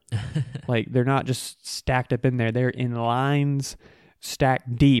AutoZone. They're not just stacked up in there; they're in lines,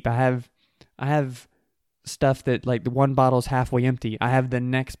 stacked deep. I have stuff that the one bottle's halfway empty. I have the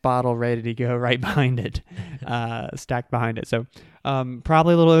next bottle ready to go right behind it, stacked behind it. So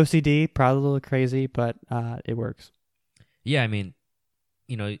probably a little OCD, probably a little crazy, but it works. Yeah, I mean,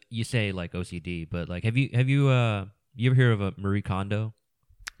 you say OCD, but have you ever heard of Marie Kondo?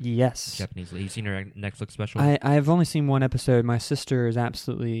 Yes. Japanese lady. You seen her Netflix special? I've only seen one episode. My sister is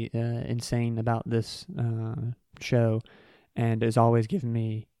absolutely insane about this show, and is always giving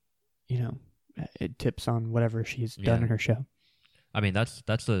me, tips on whatever she's done in her show. I mean, I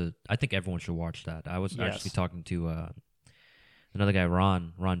think everyone should watch that. I was actually talking to another guy,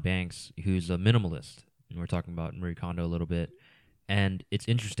 Ron Banks, who's a minimalist, and we're talking about Marie Kondo a little bit. And it's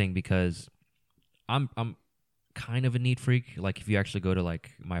interesting because I'm kind of a neat freak. If you actually go to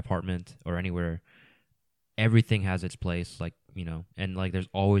my apartment or anywhere, everything has its place, and there's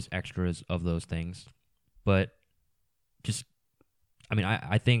always extras of those things. But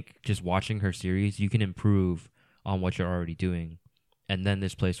I think just watching her series, you can improve on what you're already doing, and then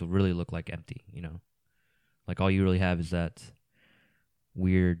this place will really look empty, all you really have is that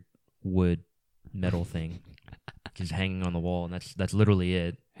weird wood metal thing just hanging on the wall, and that's literally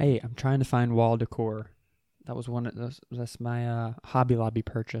it. Hey, I'm trying to find wall decor. That was that's my Hobby Lobby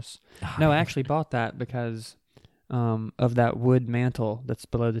purchase. No, I actually bought that because of that wood mantle that's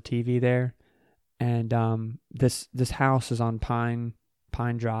below the TV there, and this house is on Pine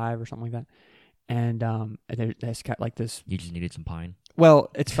Drive or something like that, and it's got this. You just needed some pine.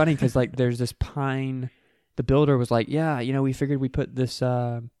 Well, it's funny because there's this pine. The builder was like, yeah, we figured we put this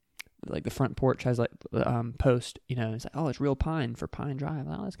like the front porch has like post, you know, it's like, oh, it's real pine for Pine Drive.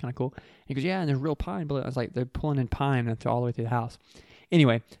 Oh, that's kind of cool. And he goes, yeah, and there's real pine below. I was like, they're pulling in pine and all the way through the house.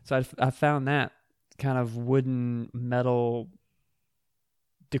 Anyway, so I found that kind of wooden metal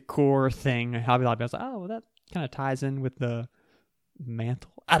decor thing at Hobby Lobby. I was like, oh, well, that kind of ties in with the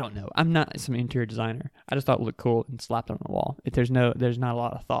mantle. I don't know. I'm not some interior designer. I just thought it looked cool and slapped it on the wall. There's not a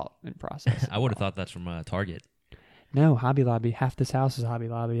lot of thought and process. I would have thought that's from Target. No, Hobby Lobby. Half this house is Hobby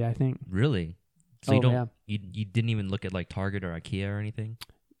Lobby, I think. Really? So Yeah. you didn't even look at like Target or IKEA or anything?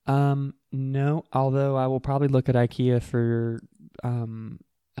 No. Although I will probably look at IKEA for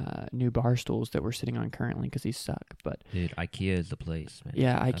new bar stools that we're sitting on currently because these suck. But dude, IKEA is the place, man.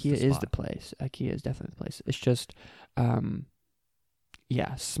 yeah, That's IKEA the is spot. the place. IKEA is definitely the place. It's just,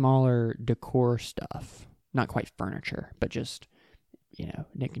 yeah, smaller decor stuff. Not quite furniture, but just, you know,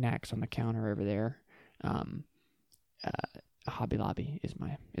 knickknacks on the counter over there. Hobby Lobby is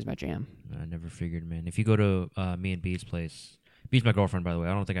my jam. I never figured, man. If you go to me and B's place, B's my girlfriend, by the way.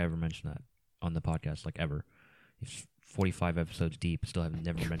 I don't think I ever mentioned that on the podcast, like ever. It's 45 episodes deep, still have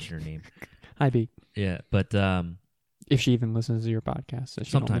never mentioned her name. Hi B. Yeah, but If she even listens to your podcast, so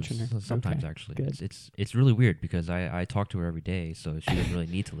she don't mention her. sometimes Okay, actually, good. it's really weird because I talk to her every day, so she doesn't really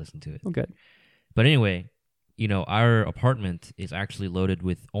need to listen to it. Well, good. But anyway, you know, our apartment is actually loaded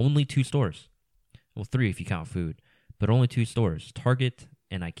with only 2 stores. Well, 3 if you count food, but only 2 stores, Target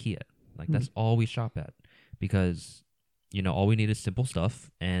and IKEA. Like, that's all we shop at because, you know, all we need is simple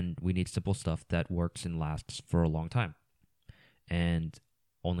stuff, and we need simple stuff that works and lasts for a long time. And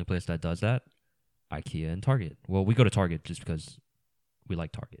only place that does that, IKEA and Target. Well, we go to Target just because we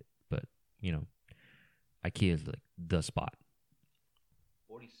like Target, but, you know, IKEA is like the spot.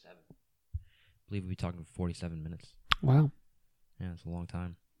 47. I believe we'll be talking for 47 minutes. Wow. Yeah, it's a long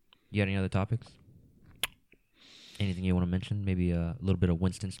time. You got any other topics? Anything you want to mention? Maybe a little bit of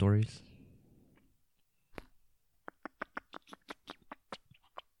Winston stories?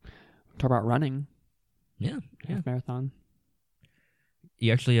 Talk about running. Yeah. Half marathon.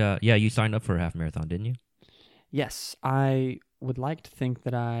 You actually, you signed up for a half marathon, didn't you? Yes, I would like to think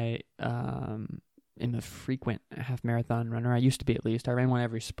that I am a frequent half marathon runner. I used to be, at least. I ran one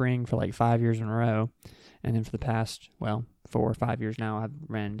every spring for like 5 years in a row. And then for the past, 4 or 5 years now, I've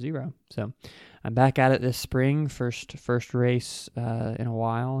ran 0. So I'm back at it this spring. First race in a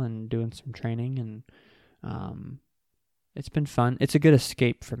while, and doing some training. And it's been fun. It's a good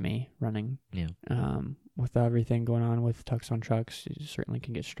escape for me, running. Yeah. With everything going on with Tucks on Trucks, it certainly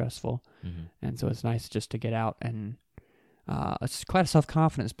can get stressful. Mm-hmm. And so it's nice just to get out, and it's quite a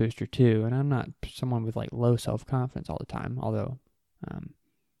self-confidence booster too. And I'm not someone with like low self-confidence all the time, although,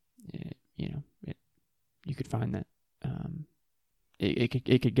 you could find that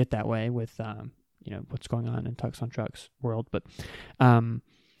it could get that way with what's going on in Tucks on Trucks world. But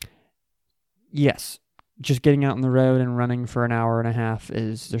yes, just getting out on the road and running for an hour and a half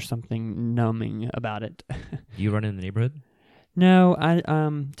there's something numbing about it. Do you run in the neighborhood? No, I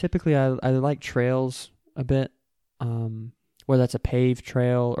typically I like trails a bit, whether that's a paved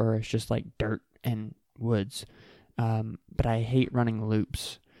trail or it's just like dirt and woods. But I hate running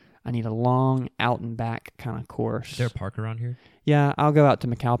loops. I need a long out and back kind of course. Is there a park around here? Yeah, I'll go out to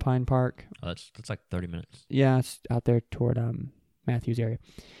McAlpine Park. Oh, that's like 30 minutes. Yeah, it's out there toward Matthews area.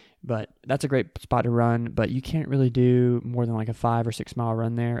 But that's a great spot to run, but you can't really do more than like a 5 or 6 mile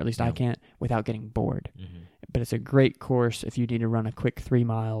run there. At least I can't, without getting bored. Mm-hmm. But it's a great course if you need to run a quick 3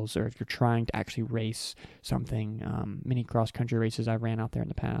 miles, or if you're trying to actually race something. Many cross country races I ran out there in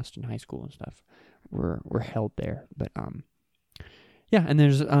the past in high school and stuff were held there. But yeah, and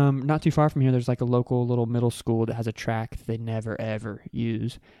there's not too far from here, there's like a local little middle school that has a track that they never ever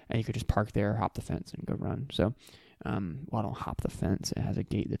use, and you could just park there, hop the fence, and go run. So I don't hop the fence. It has a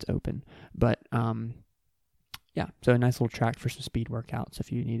gate that's open. But, yeah, so a nice little track for some speed workouts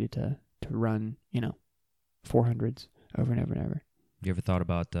if you needed to run, 400s over and over and over. You ever thought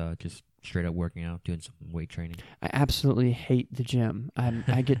about just straight up working out, doing some weight training? I absolutely hate the gym.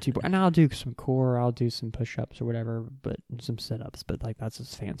 I get too bored. And I'll do some core, I'll do some push-ups or whatever, but some sit-ups, but like that's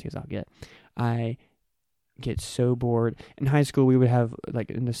as fancy as I'll get. I get so bored. In high school, we would have, like,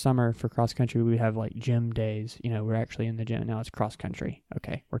 in the summer for cross country, we would have like gym days. We're actually in the gym. Now it's cross country.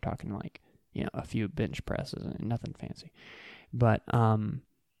 Okay, we're talking like, a few bench presses and nothing fancy. But I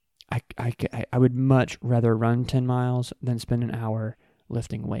would much rather run 10 miles than spend an hour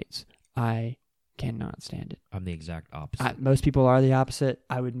lifting weights. I cannot stand it. I'm the exact opposite. Most people are the opposite.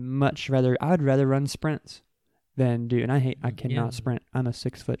 I would rather run sprints than do, and I cannot sprint. I'm a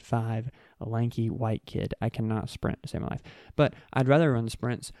 6'5", a lanky white kid. I cannot sprint to save my life. But I'd rather run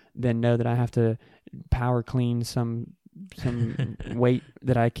sprints than know that I have to power clean some some weight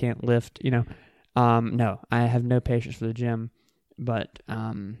that I can't lift. No, I have no patience for the gym, but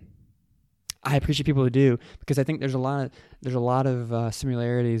I appreciate people who do, because I think there's a lot of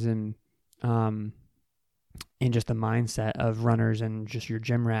similarities in just the mindset of runners and just your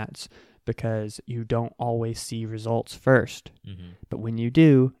gym rats, because you don't always see results first, but when you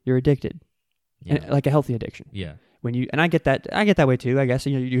do, you're addicted, and, like a healthy addiction. Yeah. And I get that way too, I guess.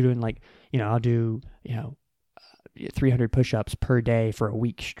 You're doing like, I'll do 300 push-ups per day for a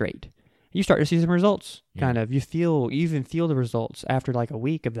week straight. You start to see some results, kind of. You even feel the results after like a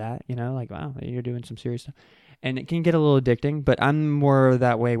week of that, like, wow, you're doing some serious stuff. And it can get a little addicting, but I'm more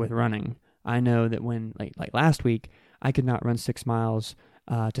that way with running. I know that when, like last week, I could not run 6 miles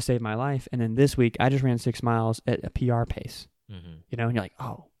to save my life. And then this week, I just ran 6 miles at a PR pace, and you're like,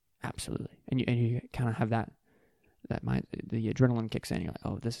 oh, absolutely. And you kind of have that the adrenaline kicks in. You're like,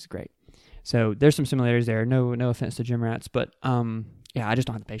 oh, this is great. So there's some similarities there. No offense to gym rats, but yeah, I just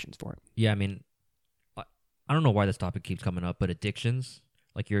don't have the patience for it. Yeah, I mean, I don't know why this topic keeps coming up, but addictions,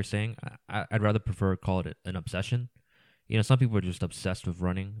 like you were saying, I'd rather prefer call it an obsession. Some people are just obsessed with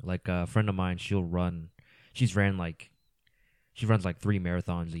running. Like a friend of mine, she runs like 3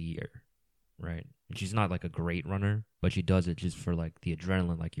 marathons a year, right? And she's not like a great runner, but she does it just for like the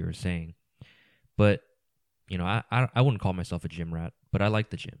adrenaline, like you were saying. But I wouldn't call myself a gym rat, but I like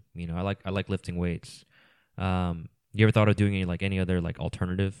the gym. I like lifting weights. You ever thought of doing any other like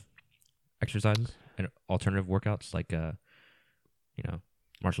alternative exercises and alternative workouts, like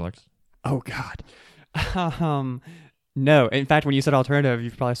martial arts? Oh God, no. In fact, when you said alternative,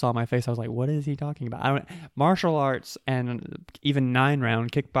 you probably saw my face. I was like, "What is he talking about?" Martial arts and even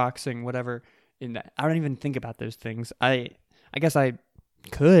 9-round kickboxing, whatever. I don't even think about those things. I guess I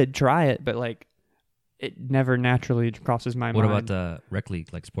could try it, but like, it never naturally crosses my mind. What about the rec league,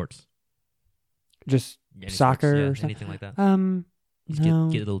 like sports? Just soccer or something? Anything like that? No.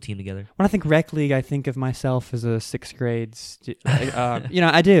 Get a little team together. When I think rec league, I think of myself as a 6th grade.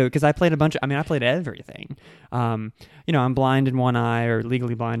 I do, because I played I played everything. I'm blind in one eye, or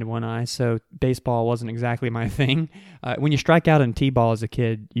legally blind in one eye, so baseball wasn't exactly my thing. When you strike out in t-ball as a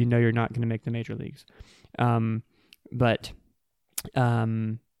kid, you're not going to make the major leagues.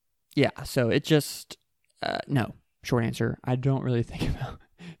 Yeah, so it just, no, short answer, I don't really think about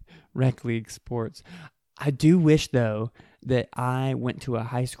rec league sports. I do wish, though, that I went to a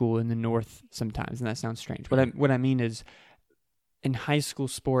high school in the north sometimes, and that sounds strange. What I mean is, in high school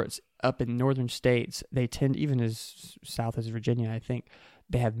sports up in northern states, they tend, even as south as Virginia, I think,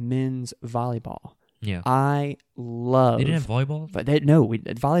 they have men's volleyball. Yeah. I love... They didn't have volleyball? But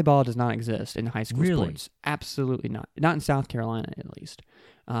volleyball does not exist in high school sports. Absolutely not. Not in South Carolina, at least.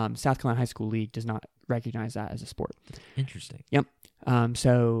 South Carolina High School League does not recognize that as a sport. Interesting. Yep.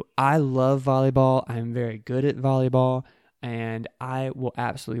 So I love volleyball. I'm very good at volleyball, and I will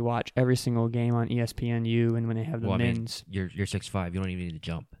absolutely watch every single game on ESPNU. And when they have the men's, you're 6'5", you don't even need to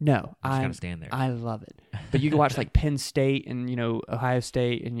jump. No, I just gotta stand there. I love it. But you can watch like Penn State and Ohio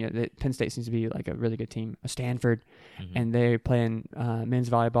State, and Penn State seems to be like a really good team. Stanford, and they're playing men's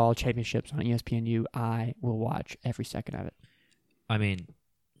volleyball championships on ESPNU. I will watch every second of it. I mean,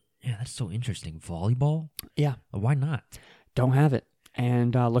 yeah, that's so interesting. Volleyball? Yeah. Why not? Don't have it.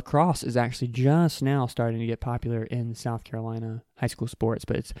 And lacrosse is actually just now starting to get popular in South Carolina high school sports,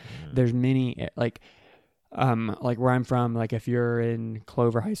 but there's many like where I'm from. Like if you're in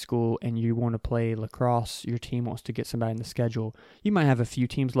Clover High School and you want to play lacrosse, your team wants to get somebody in the schedule. You might have a few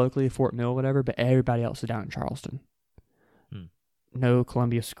teams locally, Fort Mill, whatever, but everybody else is down in Charleston. No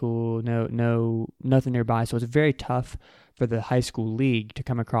Columbia school, no nothing nearby. So it's very tough for the high school league to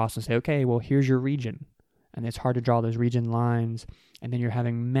come across and say, okay, well, here's your region. And it's hard to draw those region lines. And then you're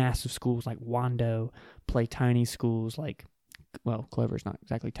having massive schools like Wando play tiny schools like, well, Clover's not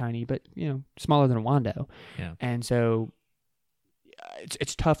exactly tiny, but, smaller than Wando. Yeah. And so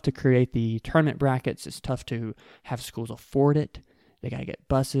it's tough to create the tournament brackets. It's tough to have schools afford it. They got to get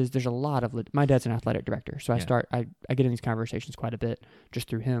buses. There's a lot of... My dad's an athletic director, so I get in these conversations quite a bit just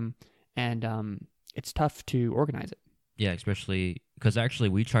through him. And it's tough to organize it. Yeah, especially because actually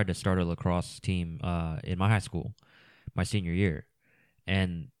we tried to start a lacrosse team in my high school my senior year.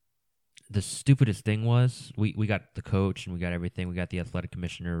 And the stupidest thing was we got the coach and we got everything. We got the athletic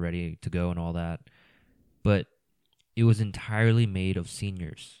commissioner ready to go and all that. But it was entirely made of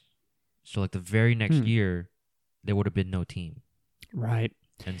seniors. So like the very next year, there would have been no team. Right.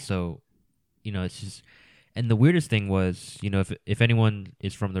 And so, it's just... And the weirdest thing was, if anyone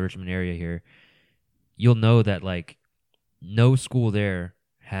is from the Richmond area here, you'll know that like no school there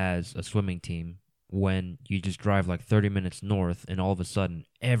has a swimming team when you just drive like 30 minutes north and all of a sudden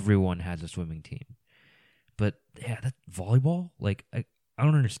everyone has a swimming team. But yeah, that volleyball, like I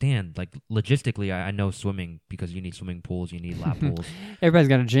don't understand. Like logistically, I know swimming because you need swimming pools, you need lap pools. Everybody's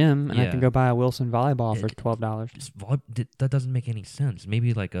got a gym, and I can Yeah. go buy a Wilson volleyball for $12. That doesn't make any sense.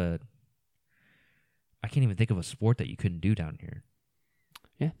 Maybe like I can't even think of a sport that you couldn't do down here.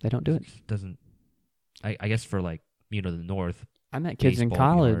 Yeah, they don't do it. Doesn't. I guess for like the North. I met kids in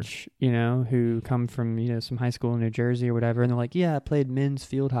Baseball would be hard. college, who come from some high school in New Jersey or whatever, and they're like, "Yeah, I played men's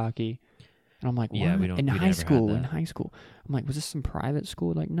field hockey," and I'm like, "What?" Yeah, we in never high had school. that. In high school, I'm like, "Was this some private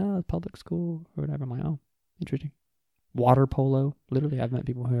school?" Like, no, it's public school or whatever. I'm like, "Oh, interesting." Water polo. Literally, I've met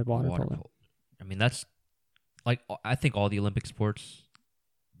people who had water polo. I mean, that's like I think all the Olympic sports.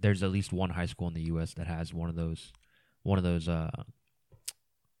 There's at least one high school in the U.S. that has one of those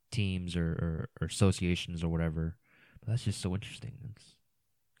teams or associations or whatever. But that's just so interesting. It's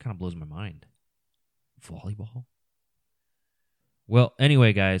kind of blows my mind. Volleyball. Well,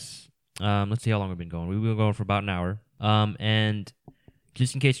 anyway, guys, let's see how long we've been going. We've been going for about an hour. And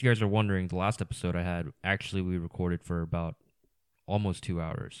just in case you guys are wondering, the last episode I had, actually we recorded for about almost 2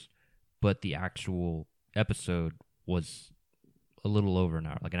 hours. But the actual episode was a little over an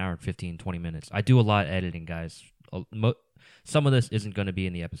hour, like an hour and 15, 20 minutes. I do a lot of editing, guys. Some of this isn't going to be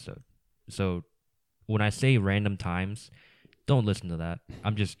in the episode. So when I say random times, don't listen to that.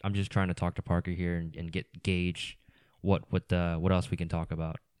 I'm just trying to talk to Parker here and gauge what else we can talk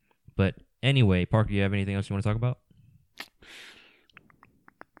about. But anyway, Parker, you have anything else you want to talk about?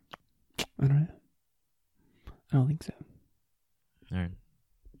 I don't know. I don't think so. All right.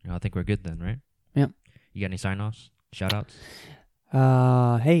 I think we're good then, right? Yep. You got any sign-offs? Shout-outs?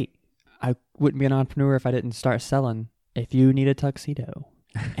 Hey, I wouldn't be an entrepreneur if I didn't start selling. If you need a tuxedo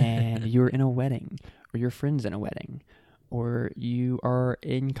and you're in a wedding or your friend's in a wedding or you are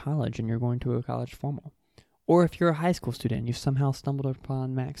in college and you're going to a college formal, or if you're a high school student and you've somehow stumbled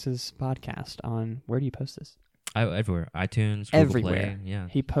upon Max's podcast on, where do you post this? Everywhere. iTunes, Google Everywhere. Play. Yeah.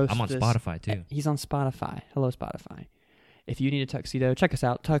 He posts I'm on this- Spotify, too. He's on Spotify. Hello, Spotify. If you need a tuxedo, check us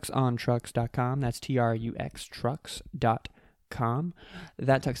out, tuxontrucks.com. That's TRUX trucks.com.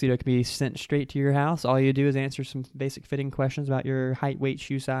 That tuxedo can be sent straight to your house. All you do is answer some basic fitting questions about your height, weight,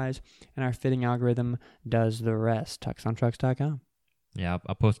 shoe size, and our fitting algorithm does the rest. Tuxontrucks.com. Yeah,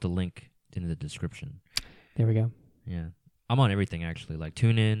 I'll post a link in the description. There we go. Yeah. I'm on everything, actually. Like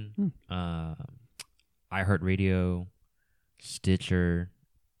TuneIn, iHeartRadio, Stitcher,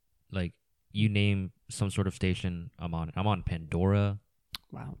 like you name some sort of station, I'm on it. I'm on Pandora.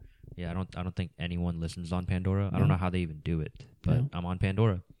 Wow. Yeah, I don't think anyone listens on Pandora. I No. don't know how they even do it, but No. I'm on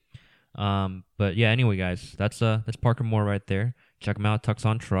Pandora. But yeah, anyway, guys, that's Parker Moore right there. Check him out, Tux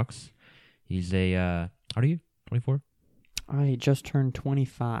on Trucks. He's a how old are you? 24? I just turned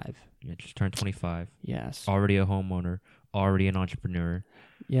 25. Yeah, just turned 25. Yes. Already a homeowner, already an entrepreneur.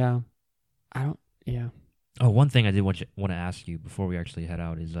 Yeah. Yeah. Oh, one thing I did want to ask you before we actually head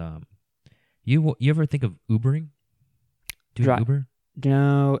out is you ever think of Ubering? Doing Uber?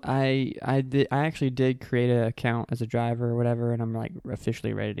 No, I actually did create an account as a driver or whatever, and I'm like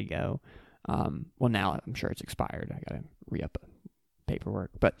officially ready to go. Well, now I'm sure it's expired. I gotta re-up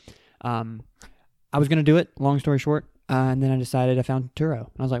paperwork, but I was gonna do it. Long story short, and then I decided I found Turo,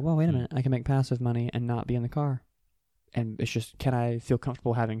 and I was like, well, wait a minute, I can make passive money and not be in the car. And it's just, can I feel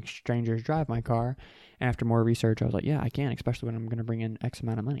comfortable having strangers drive my car? And after more research, I was like, yeah, I can, especially when I'm gonna bring in X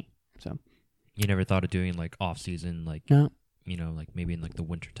amount of money. So you never thought of doing like off season, like no. Like maybe in like the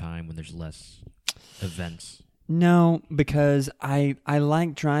winter time when there's less events. No, because I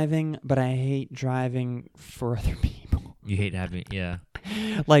like driving, but I hate driving for other people. You hate having, yeah.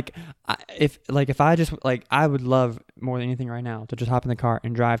 If I just I would love more than anything right now to just hop in the car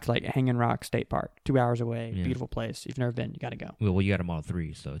and drive to like Hanging Rock State Park, 2 hours away, Yeah. beautiful place. If you've never been, you got to go. Well, you got a Model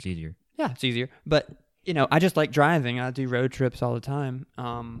 3, so it's easier. Yeah, it's easier. But I just like driving. I do road trips all the time.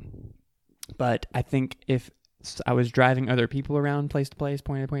 But I think if I was driving other people around place to place,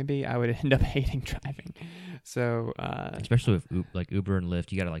 point A to point B, I would end up hating driving. So, especially with like Uber and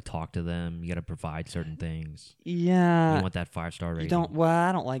Lyft, you got to like talk to them. You got to provide certain things. yeah, You want that 5-star rating.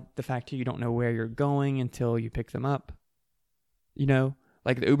 I don't like the fact you don't know where you're going until you pick them up.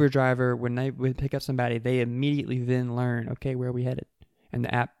 Like the Uber driver, when they would pick up somebody, they immediately then learn, okay, where are we headed? And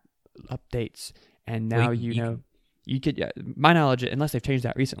the app updates. And now you could, my knowledge, unless they've changed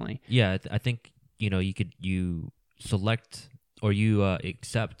that recently. Yeah, I think, you select or you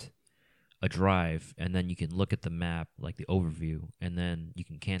accept a drive, and then you can look at the map, like the overview, and then you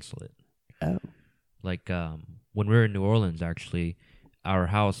can cancel it. Oh. Like when we were in New Orleans, actually, our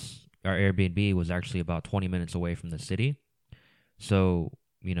Airbnb was actually about 20 minutes away from the city. So,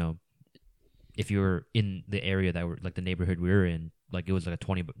 if you're in the area that we're like the neighborhood we were in, like it was like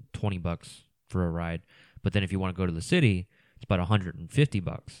 $20 for a ride. But then if you want to go to the city, it's about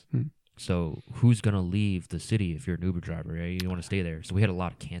 $150. So who's gonna leave the city if you're an Uber driver? Right? You want to stay there. So we had a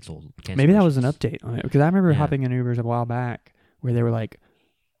lot of canceled. Maybe that was an update on it, because I remember Yeah. hopping in Ubers a while back where they were like,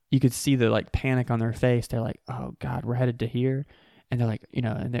 you could see the like panic on their face. They're like, "Oh God, we're headed to here," and they're like,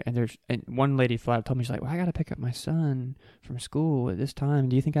 and one lady flat out told me, she's like, "Well, I got to pick up my son from school at this time.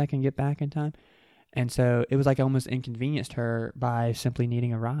 Do you think I can get back in time?" And so it was like almost inconvenienced her by simply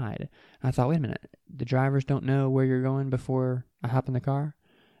needing a ride. And I thought, wait a minute, the drivers don't know where you're going before I hop in the car?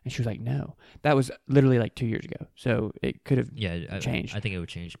 And she was like, no. That was literally like 2 years ago. So it could have changed. I think it would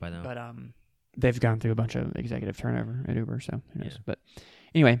change by now. But they've gone through a bunch of executive turnover at Uber, so who knows. But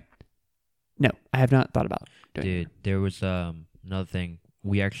anyway, no, I have not thought about doing Dude, there was another thing.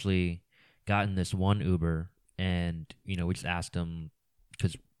 We actually got in this one Uber, and we just asked him,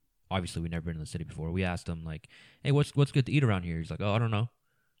 because obviously we'd never been in the city before. We asked him like, "Hey, what's good to eat around here?" He's like, "Oh, I don't know."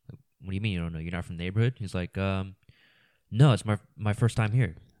 Like, what do you mean you don't know? You're not from the neighborhood? He's like, "No, it's my first time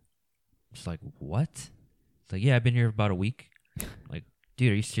here." It's like, what? It's like, yeah, I've been here about a week. Like,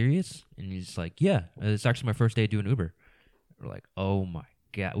 dude, are you serious? And he's like, yeah, it's actually my first day doing Uber. We're like, oh my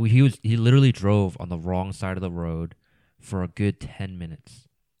God. He literally drove on the wrong side of the road for a good 10 minutes.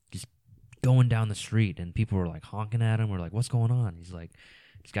 Just going down the street, and people were like honking at him. We're like, what's going on? He's like,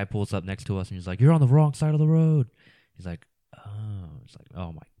 this guy pulls up next to us, and he's like, you're on the wrong side of the road. He's like, oh. It's like,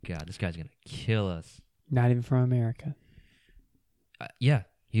 oh my God, this guy's going to kill us. Not even from America. Yeah.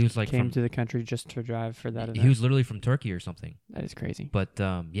 He was like came to the country just to drive for that event. He was literally from Turkey or something. That is crazy. But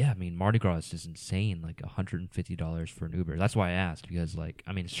yeah, I mean, Mardi Gras is insane, like $150 for an Uber. That's why I asked, because like,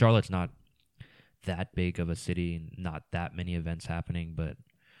 I mean, Charlotte's not that big of a city, not that many events happening, but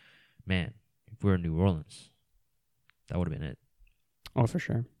man, if we were in New Orleans, that would have been it. Oh, for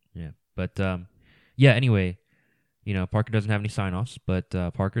sure. Yeah. But yeah, anyway, Parker doesn't have any sign-offs, but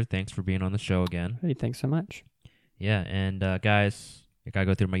Parker, thanks for being on the show again. Hey, thanks so much. Yeah, and guys, I gotta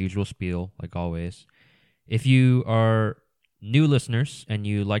go through my usual spiel, like always. If you are new listeners and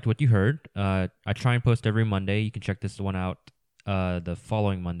you liked what you heard, I try and post every Monday. You can check this one out the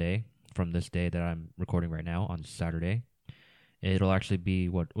following Monday from this day that I'm recording right now on Saturday. It'll actually be,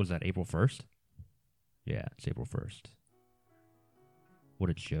 what was that, April 1st? Yeah, it's April 1st.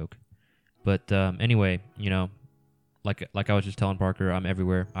 What a joke. But anyway, like I was just telling Parker, I'm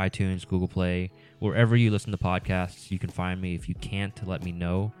everywhere. iTunes, Google Play, wherever you listen to podcasts, you can find me. If you can't, let me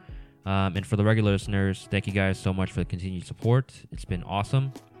know. And for the regular listeners, thank you guys so much for the continued support. It's been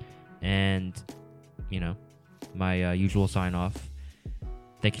awesome. And, my usual sign off.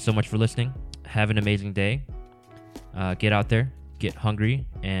 Thank you so much for listening. Have an amazing day. Get out there, get hungry,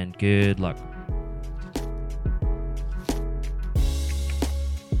 and good luck.